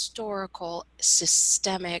historical,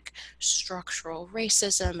 systemic, structural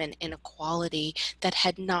racism and inequality that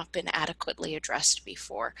had not been adequately addressed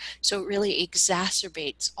before. So it really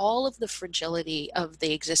exacerbates all of the fragility of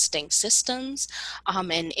the existing systems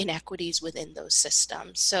and inequities within those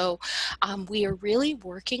systems. So we are really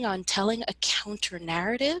working on telling a counter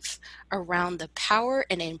narrative around the power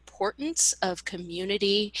and importance of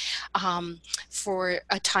community for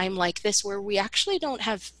a time like this, where we actually don't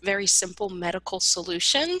have very simple medical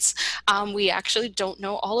solutions. We actually don't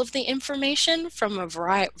know all of the information from a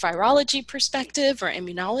virology perspective or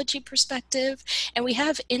immunology perspective, and we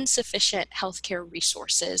have insufficient healthcare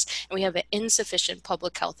resources, and we have an insufficient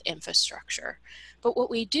public health infrastructure. But what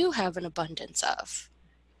we do have an abundance of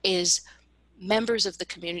is members of the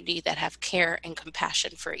community that have care and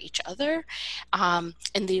compassion for each other, and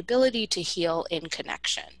the ability to heal in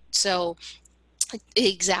connection. So the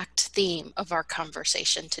exact theme of our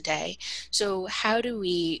conversation today. So how do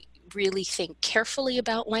we really think carefully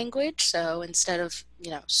about language? So instead of,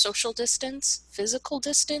 social distance, physical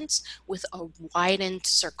distance, with a widened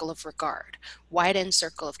circle of regard, widened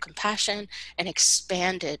circle of compassion, an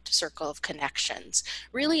expanded circle of connections,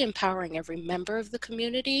 really empowering every member of the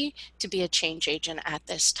community to be a change agent at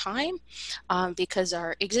this time, because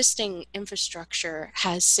our existing infrastructure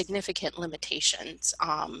has significant limitations.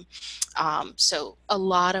 So a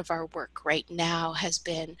lot of our work right now has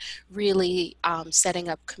been really setting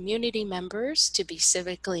up community members to be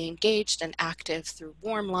civically engaged and active through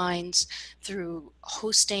warm lines, through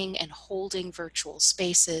hosting and holding virtual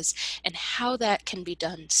spaces, and how that can be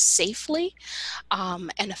done safely and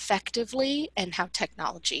effectively, and how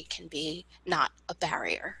technology can be not a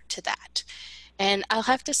barrier to that. And I'll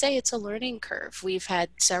have to say it's a learning curve. We've had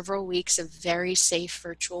several weeks of very safe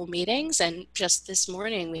virtual meetings, and just this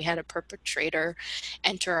morning we had a perpetrator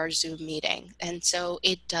enter our Zoom meeting. And so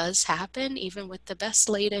it does happen even with the best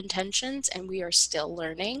laid intentions, and we are still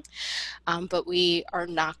learning, but we are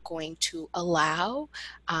not going to allow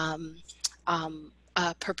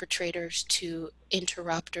perpetrators to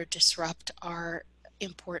interrupt or disrupt our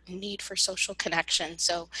important need for social connection.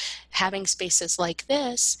 So having spaces like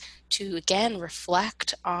this to again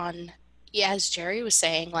reflect on, as Jerry was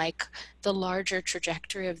saying, like the larger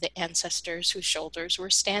trajectory of the ancestors whose shoulders we're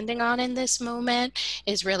standing on in this moment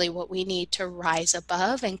is really what we need to rise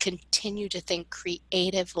above and continue to think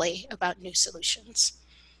creatively about new solutions.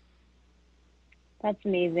 That's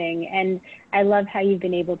amazing. And I love how you've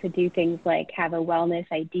been able to do things like have a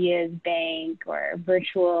wellness ideas bank or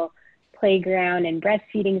virtual playground and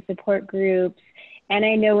breastfeeding support groups. And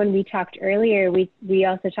I know when we talked earlier, we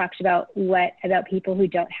also talked about people who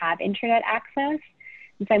don't have internet access.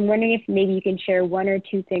 And so I'm wondering if maybe you can share one or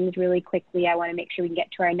two things really quickly. I want to make sure we can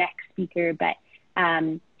get to our next speaker, but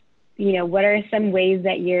what are some ways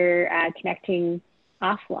that you're connecting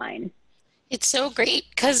offline? It's so great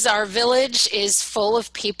because our village is full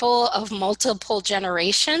of people of multiple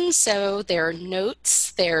generations. So there are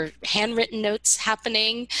notes, there are handwritten notes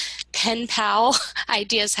happening, pen pal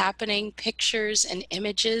ideas happening, pictures and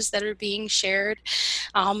images that are being shared.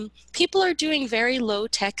 People are doing very low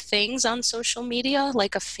tech things on social media,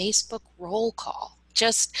 like a Facebook roll call.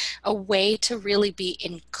 Just a way to really be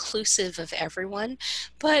inclusive of everyone,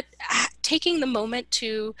 but taking the moment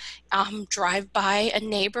to drive by a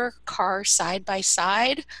neighbor car side by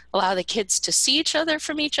side, allow the kids to see each other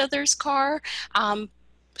from each other's car.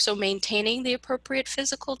 So maintaining the appropriate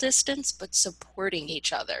physical distance, but supporting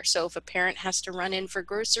each other. So if a parent has to run in for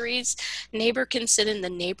groceries, neighbor can sit in the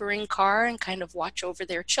neighboring car and kind of watch over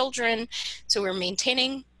their children. So we're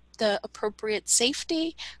maintaining the appropriate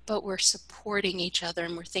safety, but we're supporting each other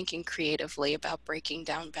and we're thinking creatively about breaking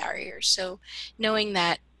down barriers. So knowing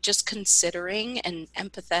that just considering and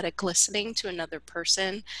empathetic listening to another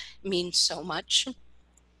person means so much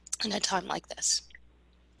in a time like this.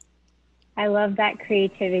 I love that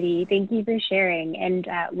creativity. Thank you for sharing. And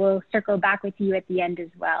we'll circle back with you at the end as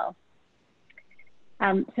well.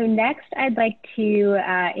 So next, I'd like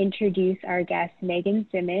to introduce our guest, Megan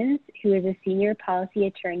Simmons, who is a senior policy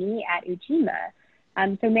attorney at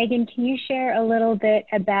UJIMA. So Megan, can you share a little bit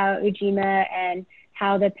about UJIMA and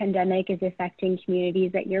how the pandemic is affecting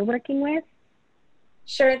communities that you're working with?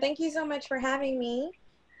 Sure. Thank you so much for having me.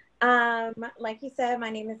 Like you said, my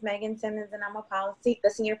name is Megan Simmons, and I'm the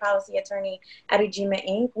senior policy attorney at UJIMA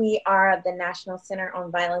Inc. We are the National Center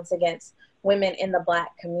on Violence Against Women in the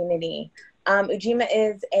Black Community. UJIMA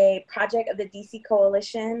is a project of the DC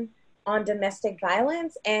Coalition on Domestic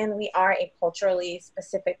Violence, and we are a culturally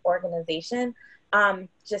specific organization.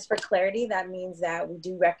 Just for clarity, that means that we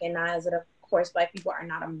do recognize that, of course, Black people are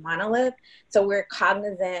not a monolith. So we're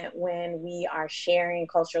cognizant when we are sharing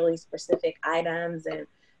culturally specific items and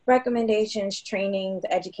recommendations, trainings,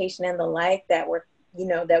 education, and the like, that we're,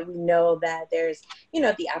 that we know that there's,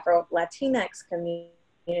 the Afro-Latinx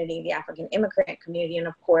community, the African immigrant community, and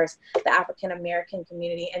of course, the African American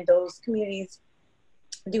community. And those communities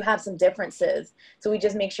do have some differences. So we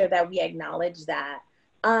just make sure that we acknowledge that.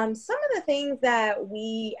 Some of the things that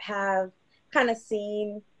we have kind of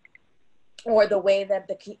seen, or the way that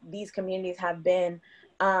these communities have been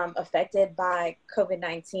affected by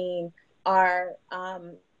COVID-19 are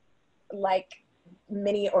like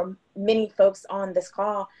many folks on this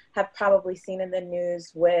call have probably seen in the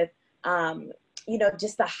news with,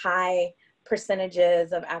 just the high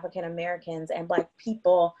percentages of African Americans and Black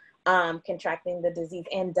people contracting the disease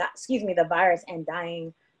and, the virus and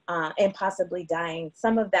dying and possibly dying.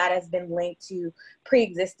 Some of that has been linked to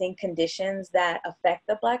pre-existing conditions that affect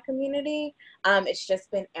the Black community. It's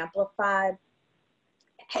just been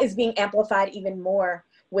is being amplified even more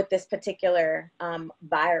with this particular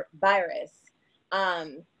virus.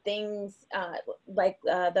 Things like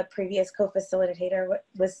the previous co-facilitator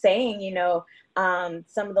was saying,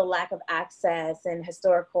 some of the lack of access and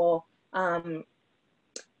historical and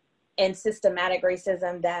systematic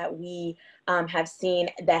racism that we have seen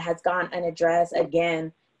that has gone unaddressed,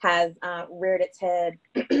 again, has reared its head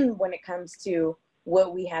when it comes to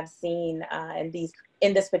what we have seen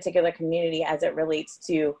in this particular community as it relates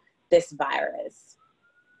to this virus.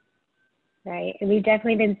 Right, and we've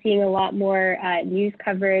definitely been seeing a lot more news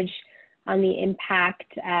coverage on the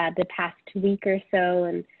impact the past week or so,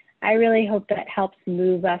 and I really hope that helps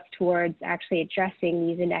move us towards actually addressing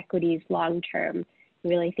these inequities long term,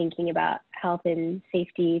 really thinking about health and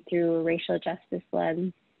safety through a racial justice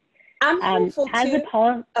lens. I'm hopeful too.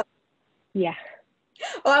 Yeah.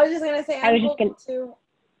 Oh, I was just gonna say I'm hopeful too.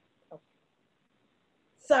 Oh.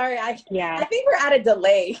 Sorry, I think we're at a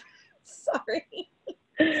delay. Sorry.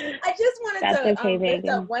 I just wanted to lift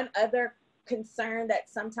up one other concern that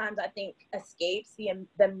sometimes I think escapes the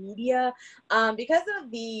media because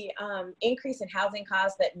of the increase in housing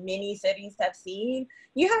costs that many cities have seen.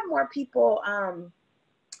 You have more people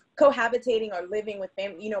cohabitating or living with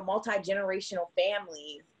multi-generational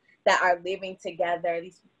families that are living together.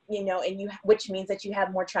 These, which means that you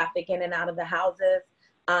have more traffic in and out of the houses.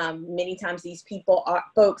 Many times these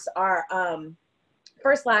folks are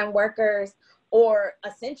first-line workers or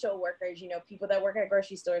essential workers, people that work at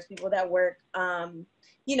grocery stores, people that work,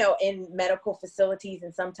 in medical facilities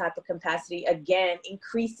in some type of capacity, again,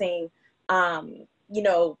 increasing, the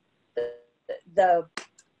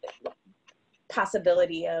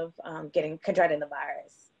possibility of contracting the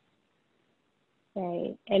virus.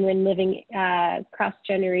 Right, and when living across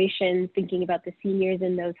generations, thinking about the seniors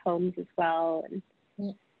in those homes as well. And,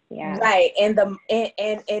 yeah. Right, and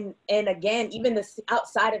again, even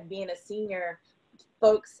outside of being a senior,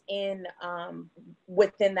 folks in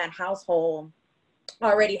within that household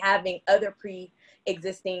already having other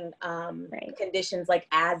pre-existing conditions like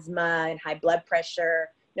asthma and high blood pressure.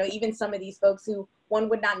 Even some of these folks who one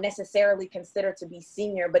would not necessarily consider to be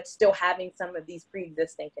senior, but still having some of these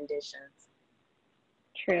pre-existing conditions.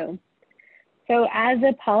 True. So as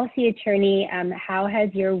a policy attorney, how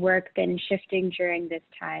has your work been shifting during this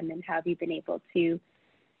time, and how have you been able to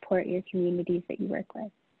support your communities that you work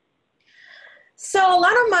with? So a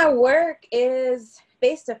lot of my work is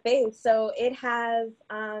face-to-face, so it has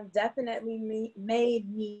definitely made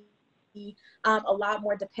me a lot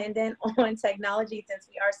more dependent on technology since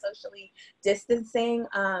we are socially distancing,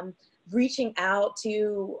 reaching out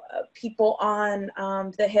to people on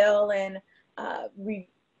the Hill and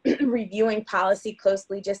reviewing policy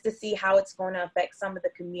closely just to see how it's going to affect some of the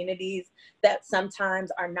communities that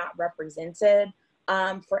sometimes are not represented.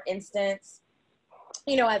 For instance,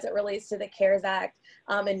 as it relates to the CARES Act,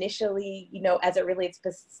 initially, as it relates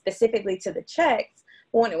specifically to the checks,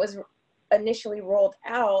 when it was initially rolled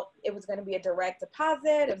out, it was going to be a direct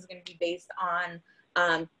deposit. It was going to be based on,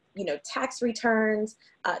 tax returns.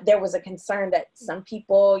 There was a concern that some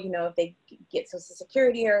people, if they get Social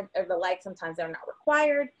Security or the like, sometimes they're not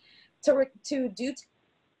required to do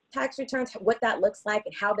tax returns, what that looks like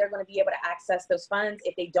and how they're going to be able to access those funds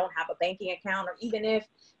if they don't have a banking account, or even if,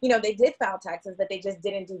 they did file taxes, but they just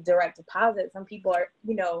didn't do direct deposit. Some people are,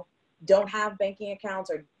 don't have banking accounts,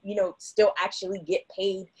 or, still actually get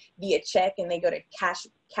paid via check, and they go to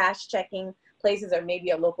cash checking places, or maybe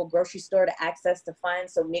a local grocery store to access the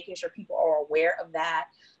funds. So making sure people are aware of that,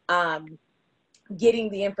 getting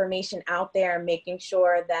the information out there, making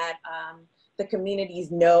sure that the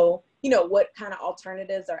communities know, what kind of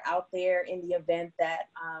alternatives are out there in the event that,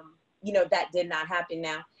 that did not happen.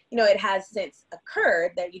 Now, it has since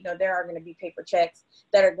occurred that, there are going to be paper checks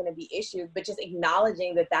that are going to be issued, but just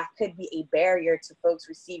acknowledging that that could be a barrier to folks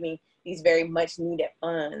receiving these very much needed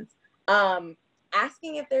funds.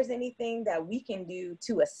 Asking if there's anything that we can do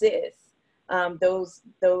to assist those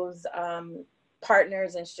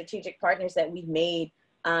partners and strategic partners that we've made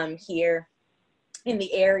here in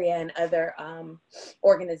the area, and other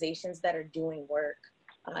organizations that are doing work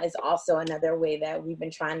is also another way that we've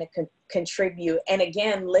been trying to contribute. And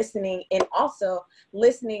again, listening in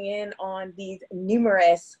on these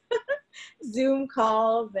numerous Zoom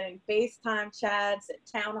calls and FaceTime chats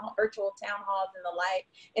and virtual town halls and the like,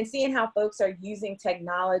 and seeing how folks are using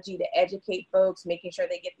technology to educate folks, making sure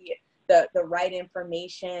they get the right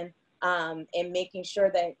information, and making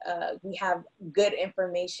sure that we have good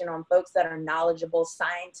information on folks that are knowledgeable,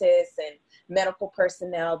 scientists and medical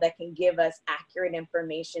personnel that can give us accurate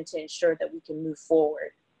information to ensure that we can move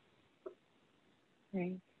forward.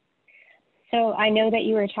 Right. So I know that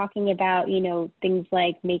you were talking about, things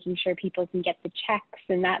like making sure people can get the checks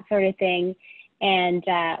and that sort of thing, and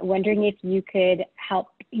wondering if you could help,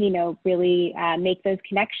 really make those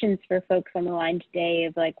connections for folks on the line today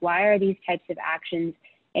of like, why are these types of actions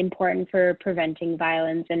important for preventing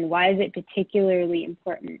violence, and why is it particularly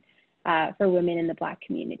important for women in the Black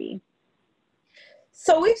community?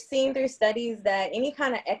 So we've seen through studies that any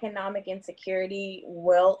kind of economic insecurity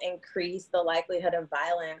will increase the likelihood of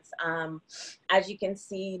violence. As you can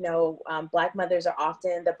see, Black mothers are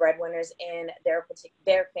often the breadwinners in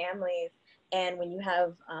their families. And when you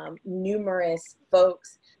have numerous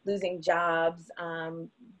folks losing jobs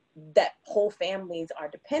that whole families are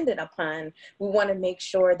dependent upon, we want to make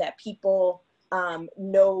sure that people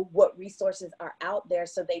know what resources are out there,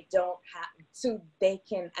 so they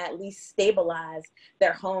can at least stabilize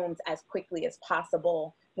their homes as quickly as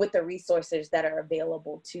possible with the resources that are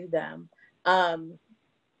available to them.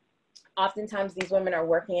 Oftentimes these women are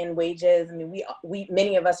working in wages. I mean, we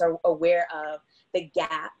many of us are aware of the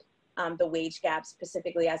gap, the wage gap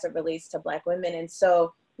specifically as it relates to Black women. And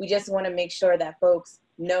so we just want to make sure that folks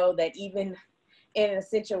know that even in a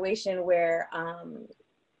situation where,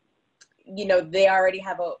 they already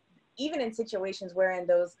have even in situations wherein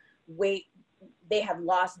they have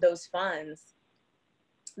lost those funds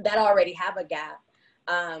that already have a gap,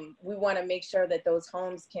 we want to make sure that those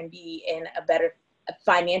homes can be in a better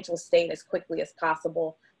financial state as quickly as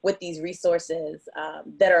possible with these resources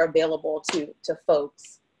that are available to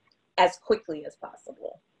folks as quickly as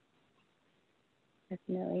possible.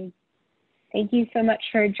 Definitely. Thank you so much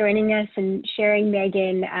for joining us and sharing,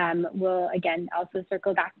 Megan. We'll again also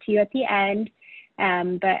circle back to you at the end,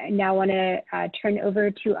 but I now want to turn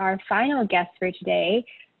over to our final guest for today,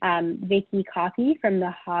 Vicki Coffey from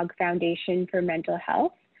the Hogg Foundation for Mental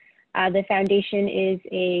Health. The foundation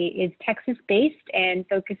is Texas-based and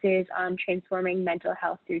focuses on transforming mental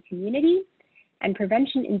health through community. And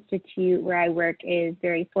Prevention Institute, where I work, is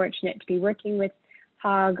very fortunate to be working with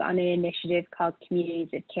Hogg on an initiative called Communities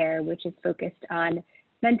of Care, which is focused on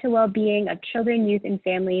mental well-being of children, youth, and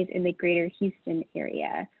families in the greater Houston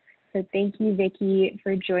area. So thank you, Vicki,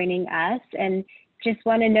 for joining us. And just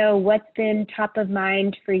want to know what's been top of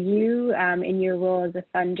mind for you in your role as a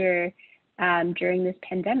funder during this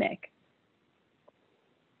pandemic.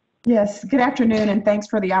 Yes, good afternoon, and thanks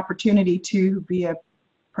for the opportunity to be a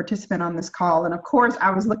participant on this call. And of course, I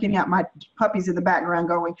was looking at my puppies in the background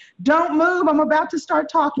going, "Don't move, I'm about to start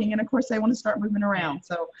talking." And of course, they want to start moving around.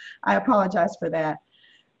 So I apologize for that.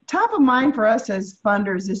 Top of mind for us as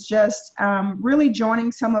funders is just really joining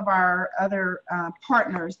some of our other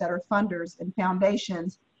partners that are funders and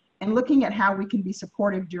foundations and looking at how we can be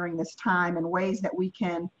supportive during this time and ways that we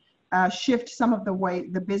can shift some of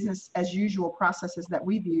the business as usual processes that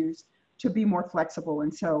we've used to be more flexible.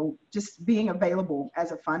 And so just being available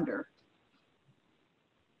as a funder.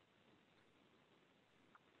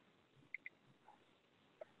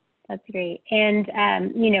 That's great. And,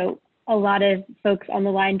 you know, a lot of folks on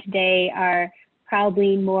the line today are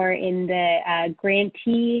probably more in the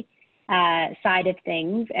grantee side of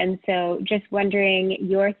things. And so just wondering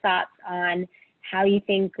your thoughts on how you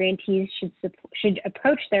think grantees should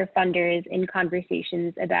approach their funders in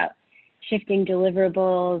conversations about shifting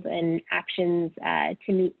deliverables and actions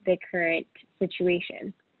to meet the current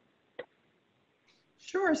situation.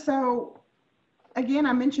 Sure. So again,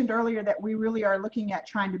 I mentioned earlier that we really are looking at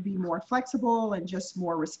trying to be more flexible and just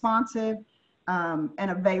more responsive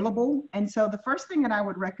and available. And so the first thing that I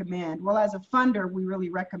would recommend, well, as a funder, we really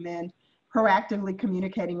recommend proactively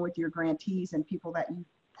communicating with your grantees and people that you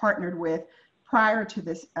partnered with prior to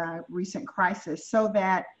this recent crisis, so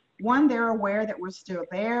that one, they're aware that we're still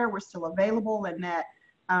there, we're still available, and that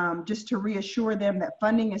just to reassure them that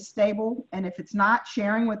funding is stable. And if it's not,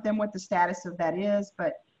 sharing with them what the status of that is,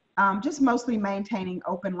 but just mostly maintaining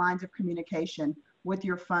open lines of communication with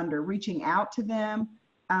your funder, reaching out to them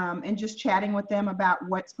and just chatting with them about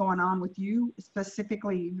what's going on with you,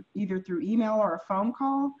 specifically either through email or a phone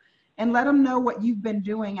call, and let them know what you've been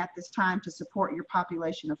doing at this time to support your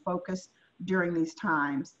population of focus during these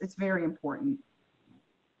times. It's very important.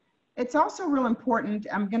 It's also real important,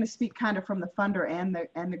 I'm going to speak kind of from the funder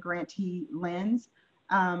and the grantee lens.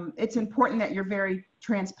 It's important that you're very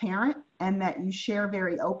transparent and that you share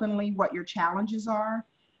very openly what your challenges are.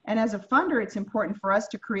 And as a funder, it's important for us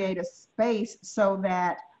to create a space so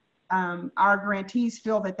that our grantees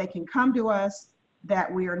feel that they can come to us,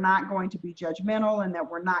 that we are not going to be judgmental, and that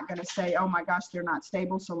we're not going to say, oh my gosh, they're not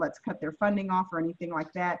stable, so let's cut their funding off or anything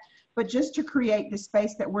like that. But just to create this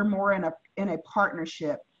space that we're more in a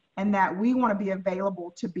partnership, and that we want to be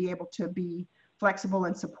available to be able to be flexible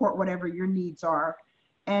and support whatever your needs are.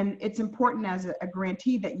 And it's important as a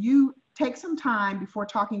grantee that you take some time before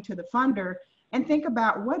talking to the funder and think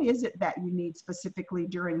about what is it that you need specifically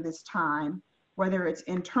during this time, whether it's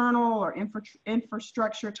internal or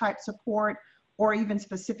infrastructure type support, or even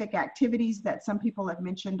specific activities that some people have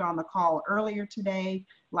mentioned on the call earlier today,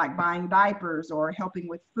 like buying diapers or helping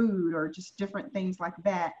with food or just different things like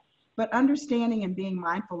that. But understanding and being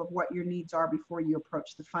mindful of what your needs are before you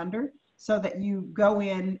approach the funder, so that you go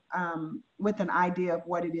in with an idea of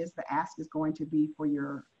what it is the ask is going to be for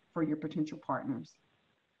your potential partners.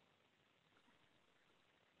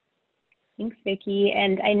 Thanks, Vicki.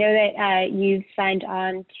 And I know that you've signed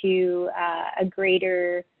on to a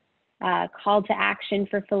greater call to action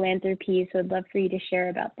for philanthropy, so I'd love for you to share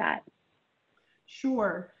about that.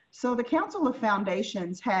 Sure. So the Council of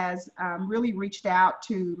Foundations has really reached out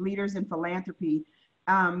to leaders in philanthropy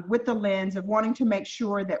with the lens of wanting to make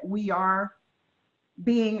sure that we are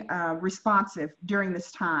being responsive during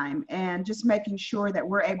this time, and just making sure that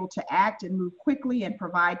we're able to act and move quickly and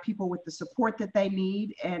provide people with the support that they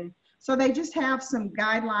need. And so they just have some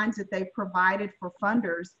guidelines that they've provided for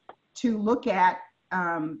funders to look at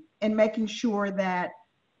and making sure that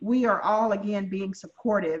we are all, again, being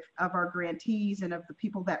supportive of our grantees and of the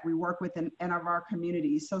people that we work with and of our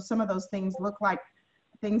communities. So some of those things look like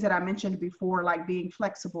things that I mentioned before, like being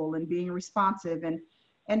flexible and being responsive,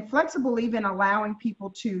 and flexible, even allowing people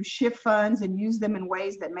to shift funds and use them in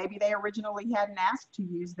ways that maybe they originally hadn't asked to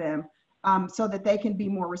use them, so that they can be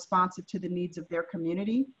more responsive to the needs of their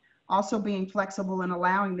community. Also being flexible and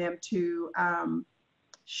allowing them to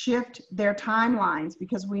shift their timelines,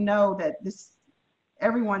 because we know that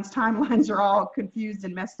everyone's timelines are all confused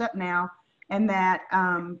and messed up now, and that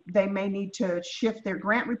they may need to shift their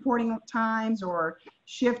grant reporting times or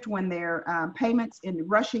shift when their payments, in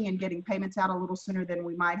rushing and getting payments out a little sooner than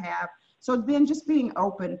we might have. So then just being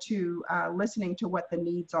open to listening to what the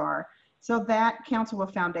needs are. So that Council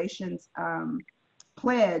of Foundations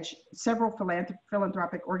pledge, several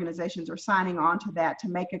philanthropic organizations are signing on to that, to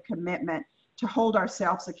make a commitment to hold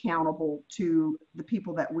ourselves accountable to the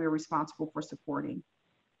people that we're responsible for supporting.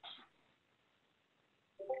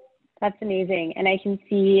 That's amazing. And I can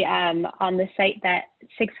see on the site that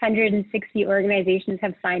 660 organizations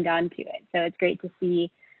have signed on to it. So it's great to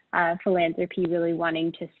see philanthropy really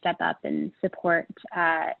wanting to step up and support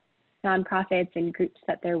nonprofits and groups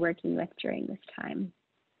that they're working with during this time.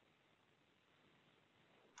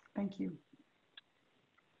 Thank you.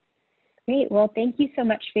 Great. Well, thank you so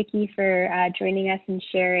much, Vicki, for joining us and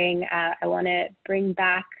sharing. I want to bring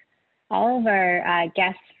back all of our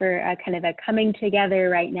guests for kind of a coming together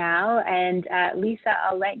right now. And Lisa,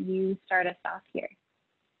 I'll let you start us off here.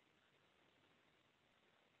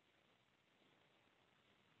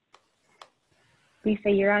 Lisa,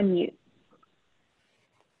 you're on mute.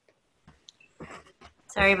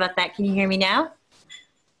 Sorry about that. Can you hear me now?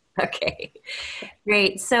 Okay,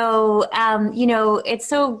 great. So, you know, it's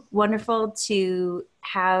so wonderful to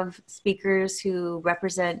have speakers who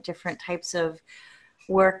represent different types of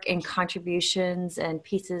work and contributions and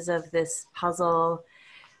pieces of this puzzle.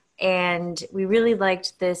 And we really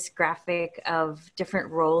liked this graphic of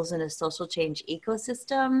different roles in a social change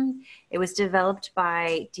ecosystem. It was developed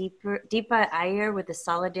by Deepa Iyer with the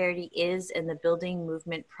Solidarity Is in the Building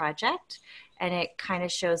Movement Project. And it kind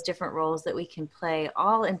of shows different roles that we can play,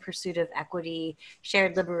 all in pursuit of equity,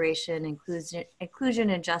 shared liberation,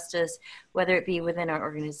 inclusion and justice, whether it be within our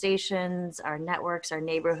organizations, our networks, our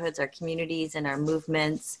neighborhoods, our communities, and our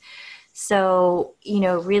movements. So, you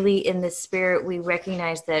know, really in this spirit, we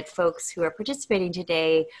recognize that folks who are participating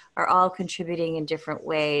today are all contributing in different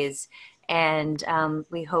ways. And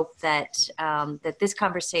we hope that, that this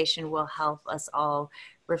conversation will help us all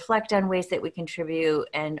reflect on ways that we contribute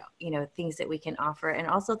and, you know, things that we can offer, and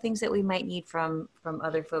also things that we might need from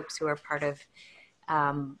other folks who are part of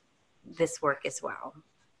this work as well.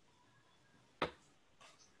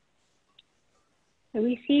 So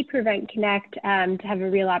we see Prevent Connect to have a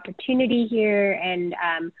real opportunity here, and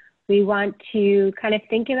we want to kind of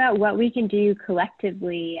think about what we can do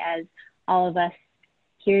collectively as all of us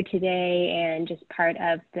here today and just part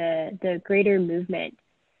of the greater movement.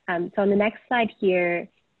 So on the next slide here,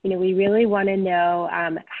 you know, we really want to know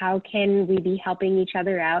how can we be helping each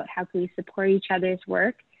other out? How can we support each other's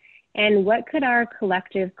work? And what could our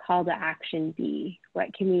collective call to action be?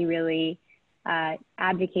 What can we really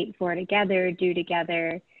advocate for together, do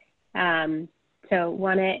together? So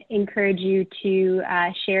want to encourage you to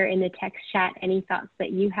share in the text chat any thoughts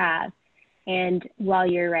that you have. And while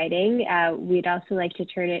you're writing, we'd also like to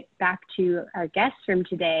turn it back to our guests from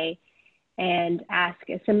today and ask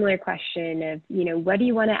a similar question of, you know, what do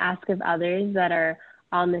you want to ask of others that are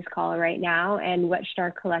on this call right now, and what should our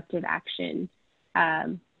collective action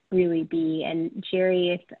really be? And Jerry,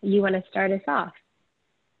 if you want to start us off.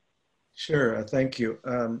 Sure, thank you.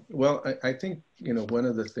 Well, I think, you know, one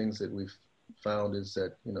of the things that we've found is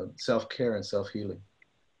that, you know, self-care and self-healing.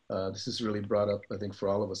 This is really brought up, I think, for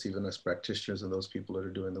all of us, even as practitioners and those people that are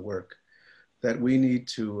doing the work, that we need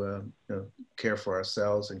to you know, care for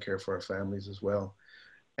ourselves and care for our families as well.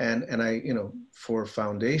 And I, you know, for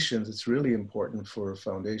foundations, it's really important for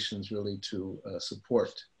foundations really to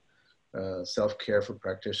support self-care for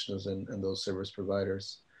practitioners and those service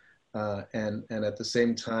providers. And at the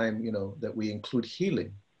same time, you know, that we include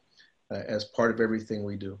healing as part of everything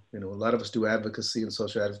we do. You know, a lot of us do advocacy and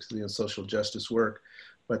social justice work,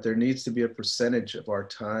 but there needs to be a percentage of our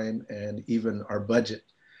time and even our budget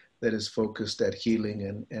that is focused at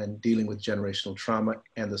healing and dealing with generational trauma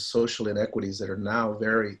and the social inequities that are now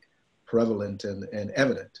very prevalent and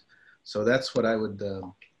evident. So that's what I would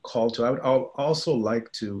call to. I would also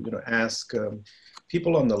like to, you know, ask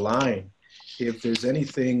people on the line if there's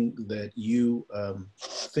anything that you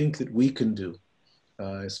think that we can do,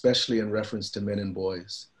 especially in reference to men and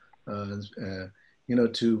boys. You know,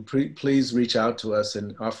 to please reach out to us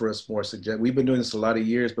and offer us more suggestions. We've been doing this a lot of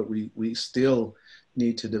years, but we still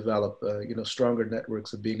need to develop, you know, stronger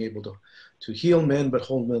networks of being able to heal men, but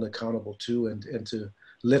hold men accountable too, and to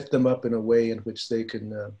lift them up in a way in which they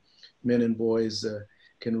can, men and boys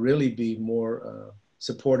can really be more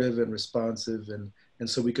supportive and responsive, and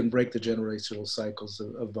so we can break the generational cycles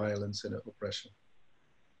of violence and oppression.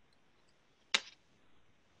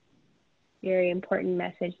 Very important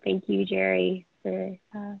message. Thank you, Jerry, for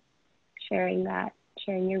sharing that,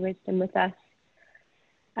 sharing your wisdom with us.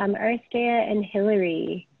 Aristea and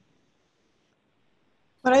Hillary.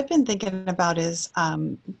 What I've been thinking about is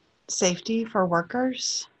safety for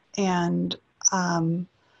workers, and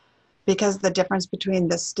because the difference between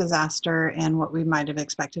this disaster and what we might have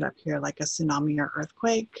expected up here, like a tsunami or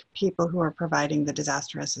earthquake, people who are providing the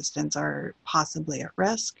disaster assistance are possibly at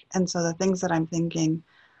risk. And so the things that I'm thinking,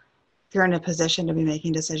 if you're in a position to be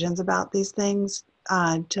making decisions about these things,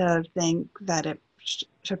 to think that it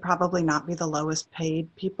should probably not be the lowest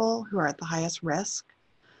paid people who are at the highest risk.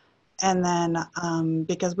 And then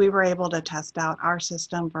because we were able to test out our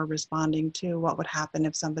system for responding to what would happen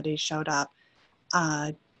if somebody showed up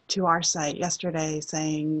to our site yesterday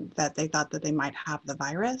saying that they thought that they might have the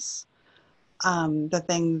virus. The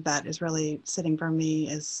thing that is really sitting for me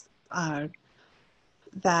is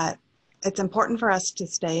that it's important for us to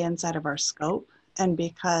stay inside of our scope. And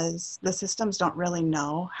because the systems don't really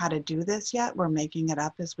know how to do this yet, we're making it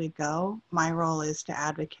up as we go. My role is to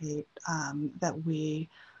advocate that we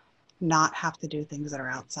not have to do things that are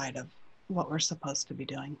outside of what we're supposed to be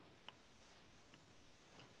doing.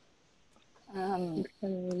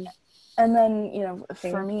 And then, you know,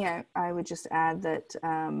 for me, I would just add that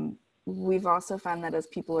we've also found that as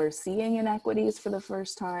people are seeing inequities for the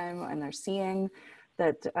first time and they're seeing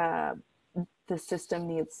that the system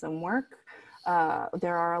needs some work,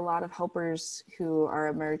 there are a lot of helpers who are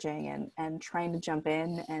emerging and trying to jump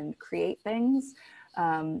in and create things.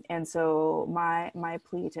 And so my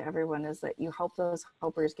plea to everyone is that you help those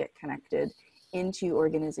helpers get connected into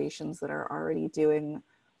organizations that are already doing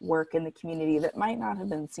work in the community that might not have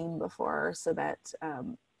been seen before, so that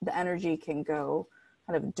the energy can go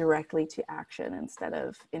kind of directly to action instead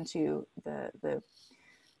of into the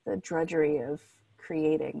drudgery of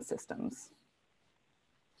creating systems.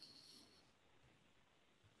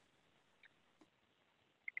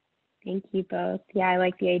 Thank you both. Yeah, I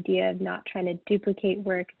like the idea of not trying to duplicate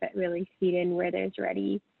work, but really feed in where there's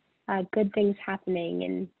already good things happening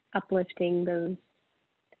and uplifting those.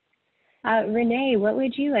 Renee, what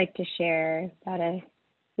would you like to share about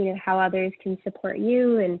how others can support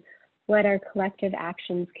you and what our collective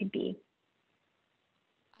actions could be?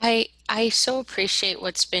 I so appreciate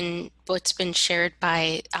what's been shared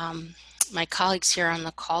by my colleagues here on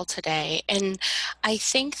the call today, and I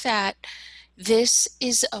think that this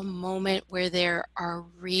is a moment where there are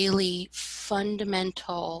really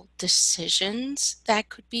fundamental decisions that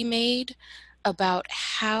could be made about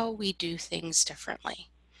how we do things differently.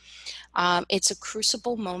 It's a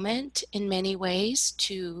crucible moment in many ways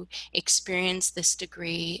to experience this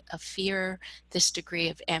degree of fear, this degree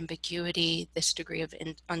of ambiguity, this degree of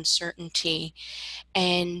uncertainty,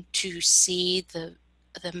 and to see the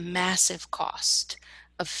massive cost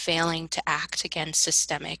of failing to act against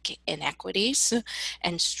systemic inequities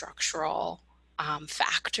and structural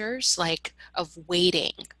factors, like of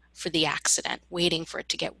waiting for the accident, waiting for it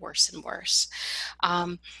to get worse and worse.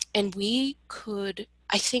 And we could,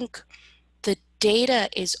 I think, the data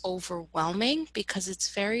is overwhelming because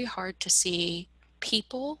it's very hard to see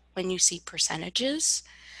people when you see percentages.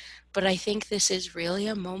 But I think this is really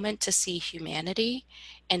a moment to see humanity.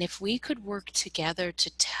 And if we could work together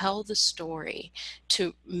to tell the story,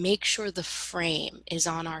 to make sure the frame is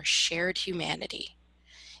on our shared humanity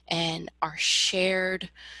and our shared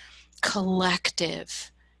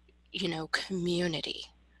collective, community,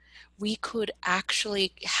 we could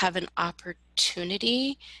actually have an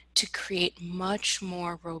opportunity to create much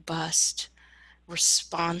more robust,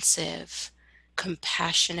 responsive,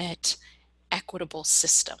 compassionate, equitable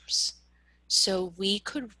systems. So we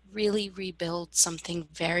could really rebuild something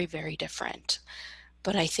very, very different.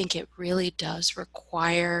 But I think it really does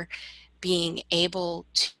require being able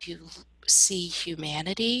to see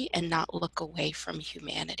humanity and not look away from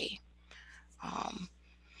humanity.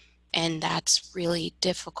 And that's really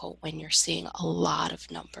difficult when you're seeing a lot of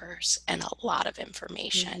numbers and a lot of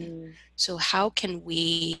information. Mm-hmm. So how can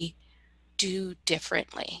we do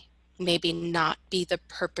differently? Maybe not be the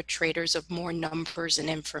perpetrators of more numbers and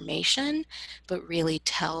information, but really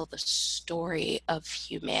tell the story of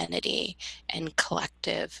humanity and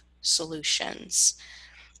collective solutions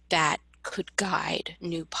that could guide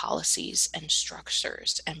new policies and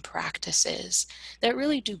structures and practices that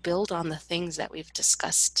really do build on the things that we've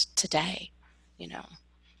discussed today,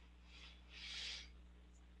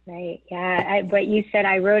 Right. Yeah. What you said,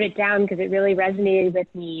 I wrote it down because it really resonated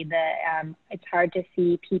with me. It's hard to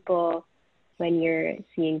see people when you're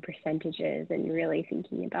seeing percentages and really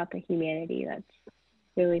thinking about the humanity. That's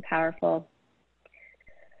really powerful.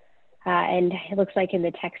 And it looks like in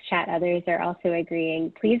the text chat, others are also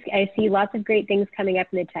agreeing. Please, I see lots of great things coming up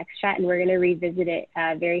in the text chat, and we're going to revisit it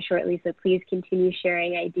very shortly. So please continue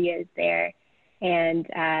sharing ideas there. And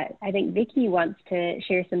I think Vicki wants to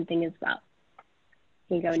share something as well.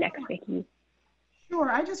 You can go next, Vicki.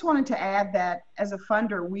 Sure. I just wanted to add that as a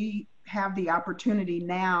funder, we have the opportunity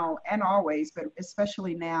now and always, but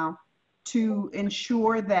especially now, to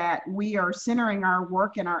ensure that we are centering our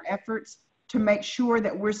work and our efforts to make sure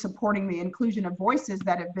that we're supporting the inclusion of voices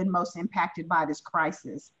that have been most impacted by this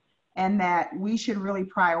crisis, and that we should really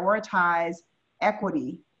prioritize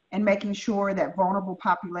equity and making sure that vulnerable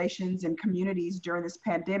populations and communities during this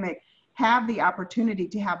pandemic have the opportunity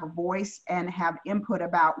to have a voice and have input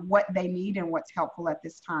about what they need and what's helpful at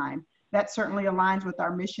this time. That certainly aligns with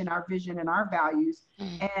our mission, our vision, and our values.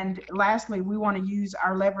 And lastly, we want to use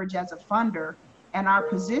our leverage as a funder and our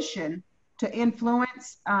position to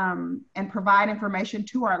influence and provide information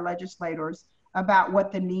to our legislators about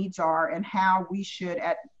what the needs are and how we should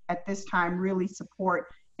at this time really support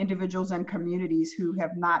individuals and communities who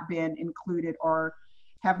have not been included or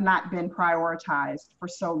have not been prioritized for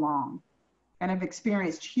so long and have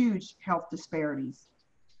experienced huge health disparities.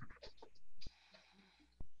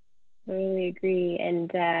 Totally agree.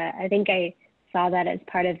 And I think I saw that as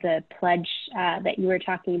part of the pledge that you were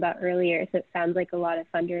talking about earlier. So it sounds like a lot of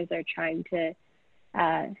funders are trying to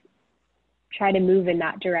try to move in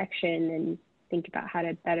that direction and think about how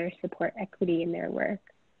to better support equity in their work.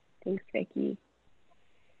 Thanks, Vicki.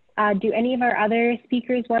 Do any of our other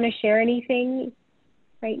speakers want to share anything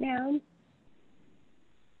right now?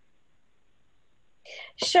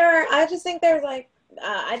 Sure. I just think there's like,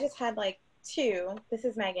 I just had like two. This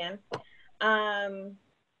is Megan. And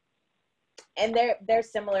they're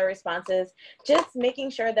similar responses. Just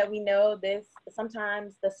making sure that we know this,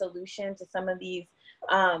 sometimes the solution to some of these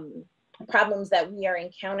problems that we are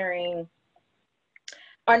encountering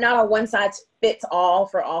are not a one size fits all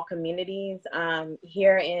for all communities.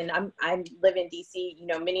 Here I live in DC, you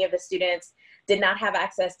know, many of the students did not have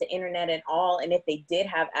access to internet at all. And if they did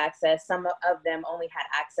have access, some of them only had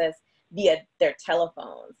access via their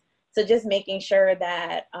telephones. So just making sure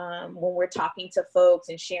that when we're talking to folks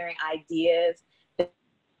and sharing ideas,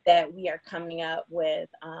 that we are coming up with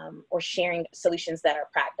or sharing solutions that are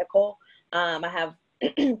practical. I have,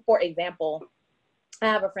 for example, I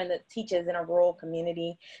have a friend that teaches in a rural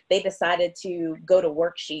community. They decided to go to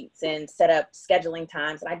worksheets and set up scheduling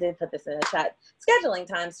times. And I did put this in the chat, scheduling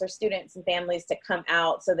times for students and families to come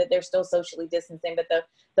out so that they're still socially distancing, but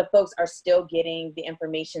the folks are still getting the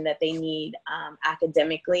information that they need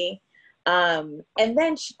academically. And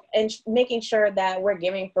then making sure that we're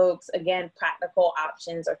giving folks, again, practical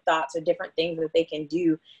options or thoughts or different things that they can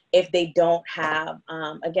do if they don't have,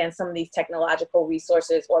 again, some of these technological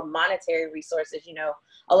resources or monetary resources. You know,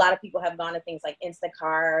 a lot of people have gone to things like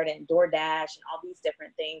Instacart and DoorDash and all these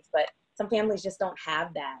different things, but some families just don't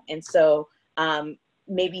have that. And so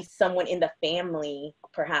maybe someone in the family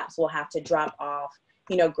perhaps will have to drop off,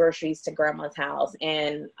 you know, groceries to grandma's house.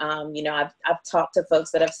 And, you know, I've talked to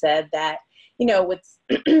folks that have said that, you know, with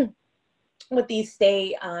with these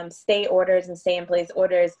stay orders and stay in place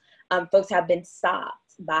orders, folks have been stopped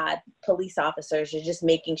by police officers. You're just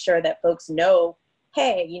making sure that folks know,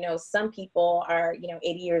 hey, you know, some people are, you know,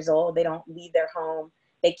 80 years old, they don't leave their home,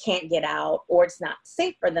 they can't get out, or it's not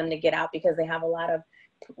safe for them to get out because they have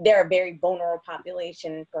they're a very vulnerable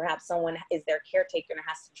population. Perhaps someone is their caretaker and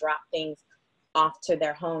has to drop things off to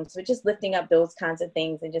their homes. So just lifting up those kinds of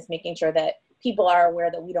things and just making sure that people are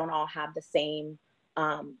aware that we don't all have the same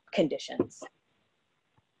conditions.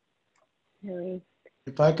 Really?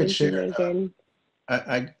 If I could Thank you, share, Megan.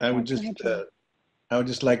 I would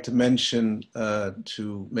just like to mention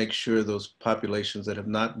to make sure those populations that have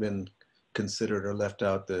not been considered or left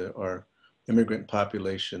out there are immigrant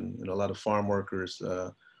population. And a lot of farm workers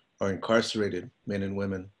are incarcerated, men and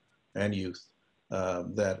women and youth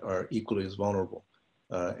that are equally as vulnerable.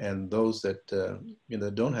 And those that you know,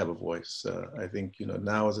 don't have a voice. I think, you know,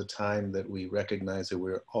 now is a time that we recognize that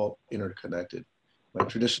we're all interconnected. My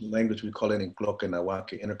traditional language, we call it Nkloke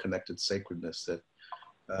Nawake, interconnected sacredness. That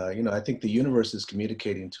you know, I think the universe is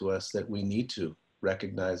communicating to us that we need to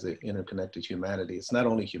recognize the interconnected humanity. It's not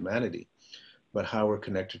only humanity, but how we're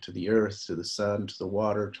connected to the earth, to the sun, to the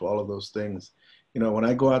water, to all of those things. You know, when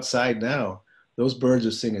I go outside now, those birds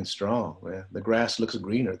are singing strong, man. The grass looks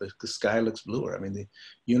greener, the sky looks bluer. I mean, the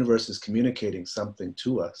universe is communicating something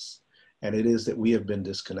to us, and it is that we have been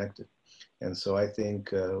disconnected. And so I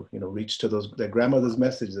think, you know, reach to that grandmother's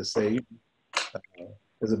message that say,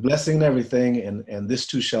 there's a blessing in everything, and this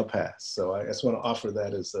too shall pass. So I just want to offer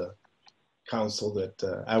that as a counsel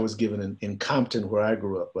that I was given in Compton, where I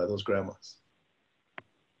grew up, by those grandmas.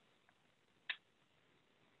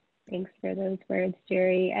 Thanks for those words,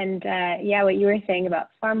 Jerry. And yeah, what you were saying about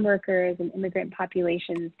farm workers and immigrant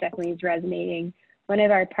populations definitely is resonating. One of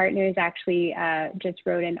our partners actually just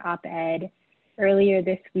wrote an op-ed earlier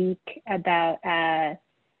this week about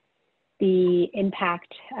the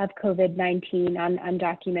impact of COVID-19 on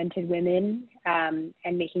undocumented women and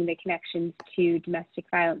making the connections to domestic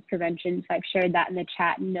violence prevention. So I've shared that in the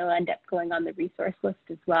chat, and it'll end up going on the resource list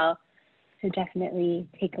as well. So definitely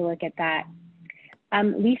take a look at that.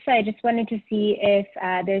 Lisa, I just wanted to see if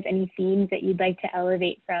there's any themes that you'd like to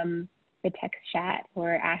elevate from the text chat,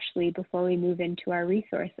 or Ashley, before we move into our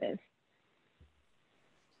resources.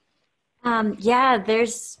 Yeah,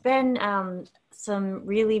 there's been some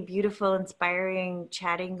really beautiful, inspiring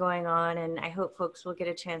chatting going on, and I hope folks will get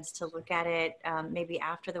a chance to look at it maybe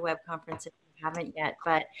after the web conference if you haven't yet.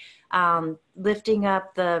 But lifting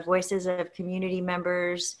up the voices of community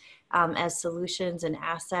members as solutions and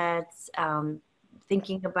assets,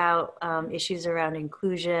 thinking about issues around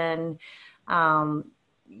inclusion. Yeah,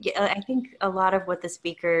 I think a lot of what the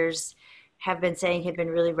speakers have been saying have been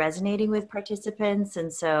really resonating with participants.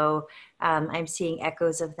 And so I'm seeing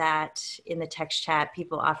echoes of that in the text chat,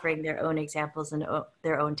 people offering their own examples and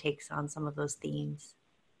their own takes on some of those themes.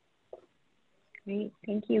 Great,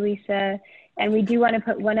 thank you, Lisa. And we do want to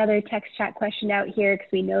put one other text chat question out here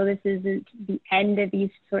because we know this isn't the end of these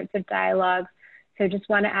sorts of dialogues. So just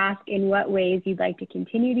want to ask in what ways you'd like to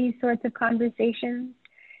continue these sorts of conversations.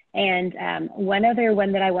 And one other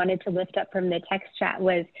one that I wanted to lift up from the text chat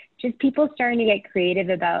was just people starting to get creative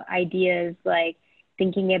about ideas, like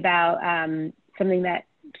thinking about something that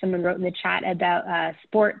someone wrote in the chat about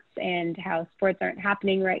sports and how sports aren't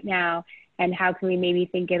happening right now, and how can we maybe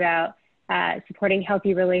think about supporting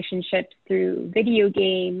healthy relationships through video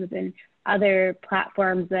games and other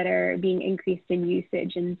platforms that are being increased in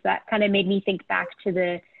usage. And so that kind of made me think back to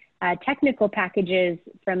the technical packages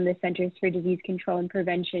from the Centers for Disease Control and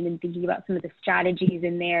Prevention, and thinking about some of the strategies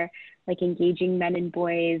in there, like engaging men and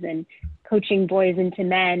boys and coaching boys into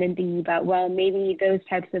men, and thinking about, well, maybe those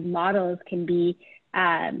types of models can be,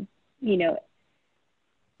 you know,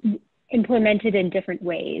 implemented in different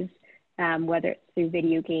ways, whether it's through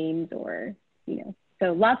video games or, you know,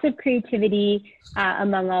 so lots of creativity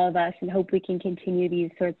among all of us, and hope we can continue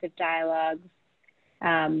these sorts of dialogues.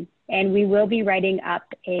 And we will be writing up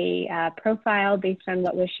a profile based on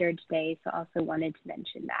what was shared today, so also wanted to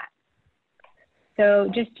mention that. So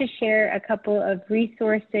just to share a couple of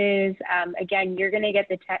resources, again, you're going to get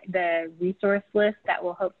the resource list that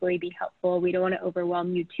will hopefully be helpful. We don't want to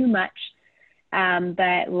overwhelm you too much,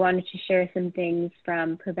 but we wanted to share some things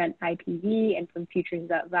from Prevent IPV and from Futures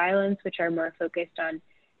Without Violence, which are more focused on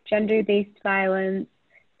gender-based violence,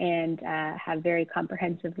 and have very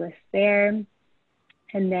comprehensive lists there.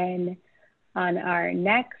 And then on our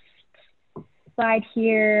next slide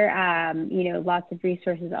here, you know, lots of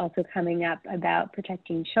resources also coming up about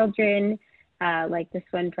protecting children, like this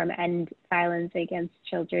one from End Violence Against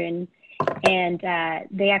Children. And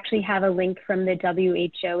they actually have a link from the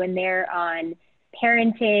WHO in there on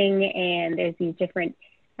parenting, and there's these different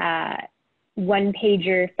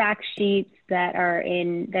one-pager fact sheets that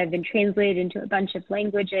have been translated into a bunch of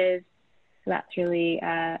languages. So that's really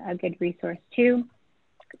a good resource too.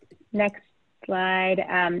 Next slide.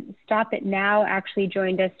 Stop It Now actually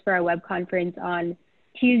joined us for our web conference on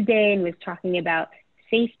Tuesday and was talking about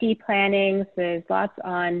safety planning. So there's lots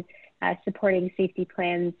on supporting safety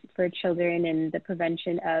plans for children and the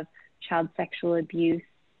prevention of child sexual abuse.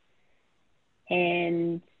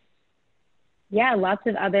 And yeah, lots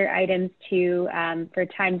of other items too. For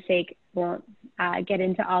time's sake, won't get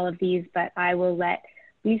into all of these, but I will let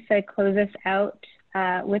Lisa close us out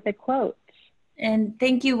with a quote. And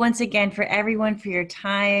thank you once again for everyone for your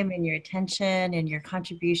time and your attention and your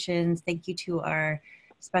contributions. Thank you to our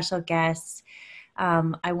special guests.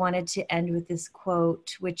 I wanted to end with this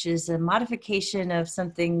quote, which is a modification of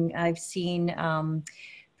something I've seen from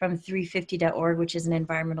 350.org, which is an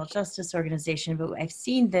environmental justice organization, but I've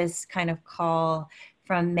seen this kind of call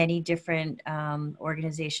from many different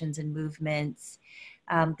organizations and movements.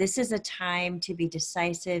 This is a time to be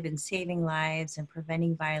decisive in saving lives and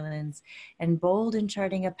preventing violence, and bold in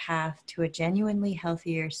charting a path to a genuinely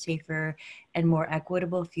healthier, safer, and more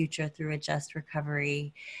equitable future through a just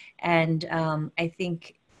recovery. And I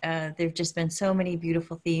think there have just been so many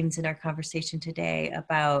beautiful themes in our conversation today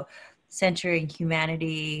about centering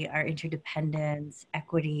humanity, our interdependence,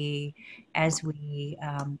 equity, as we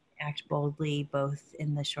act boldly, both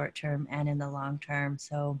in the short term and in the long term.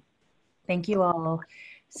 So thank you all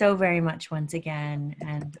so very much once again,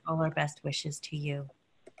 and all our best wishes to you.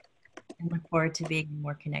 And look forward to being in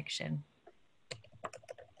more connection.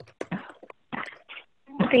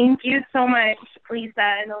 Thank you so much, Lisa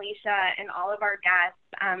and Alicia, and all of our guests.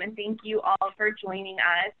 And thank you all for joining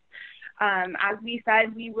us. As we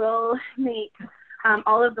said, we will make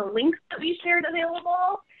all of the links that we shared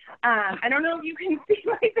available. I don't know if you can see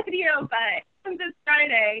my video, but since it's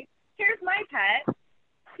Friday, here's my pet.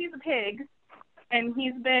 He's a pig, and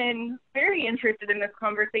he's been very interested in this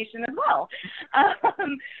conversation as well.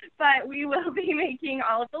 But we will be making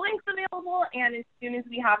all of the links available, and as soon as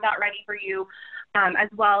we have that ready for you, as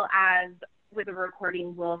well as with a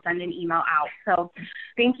recording, we'll send an email out. So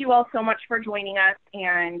thank you all so much for joining us,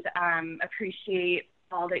 and appreciate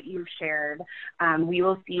all that you've shared. We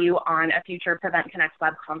will see you on a future Prevent Connect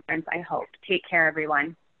web conference, I hope. Take care,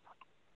 everyone.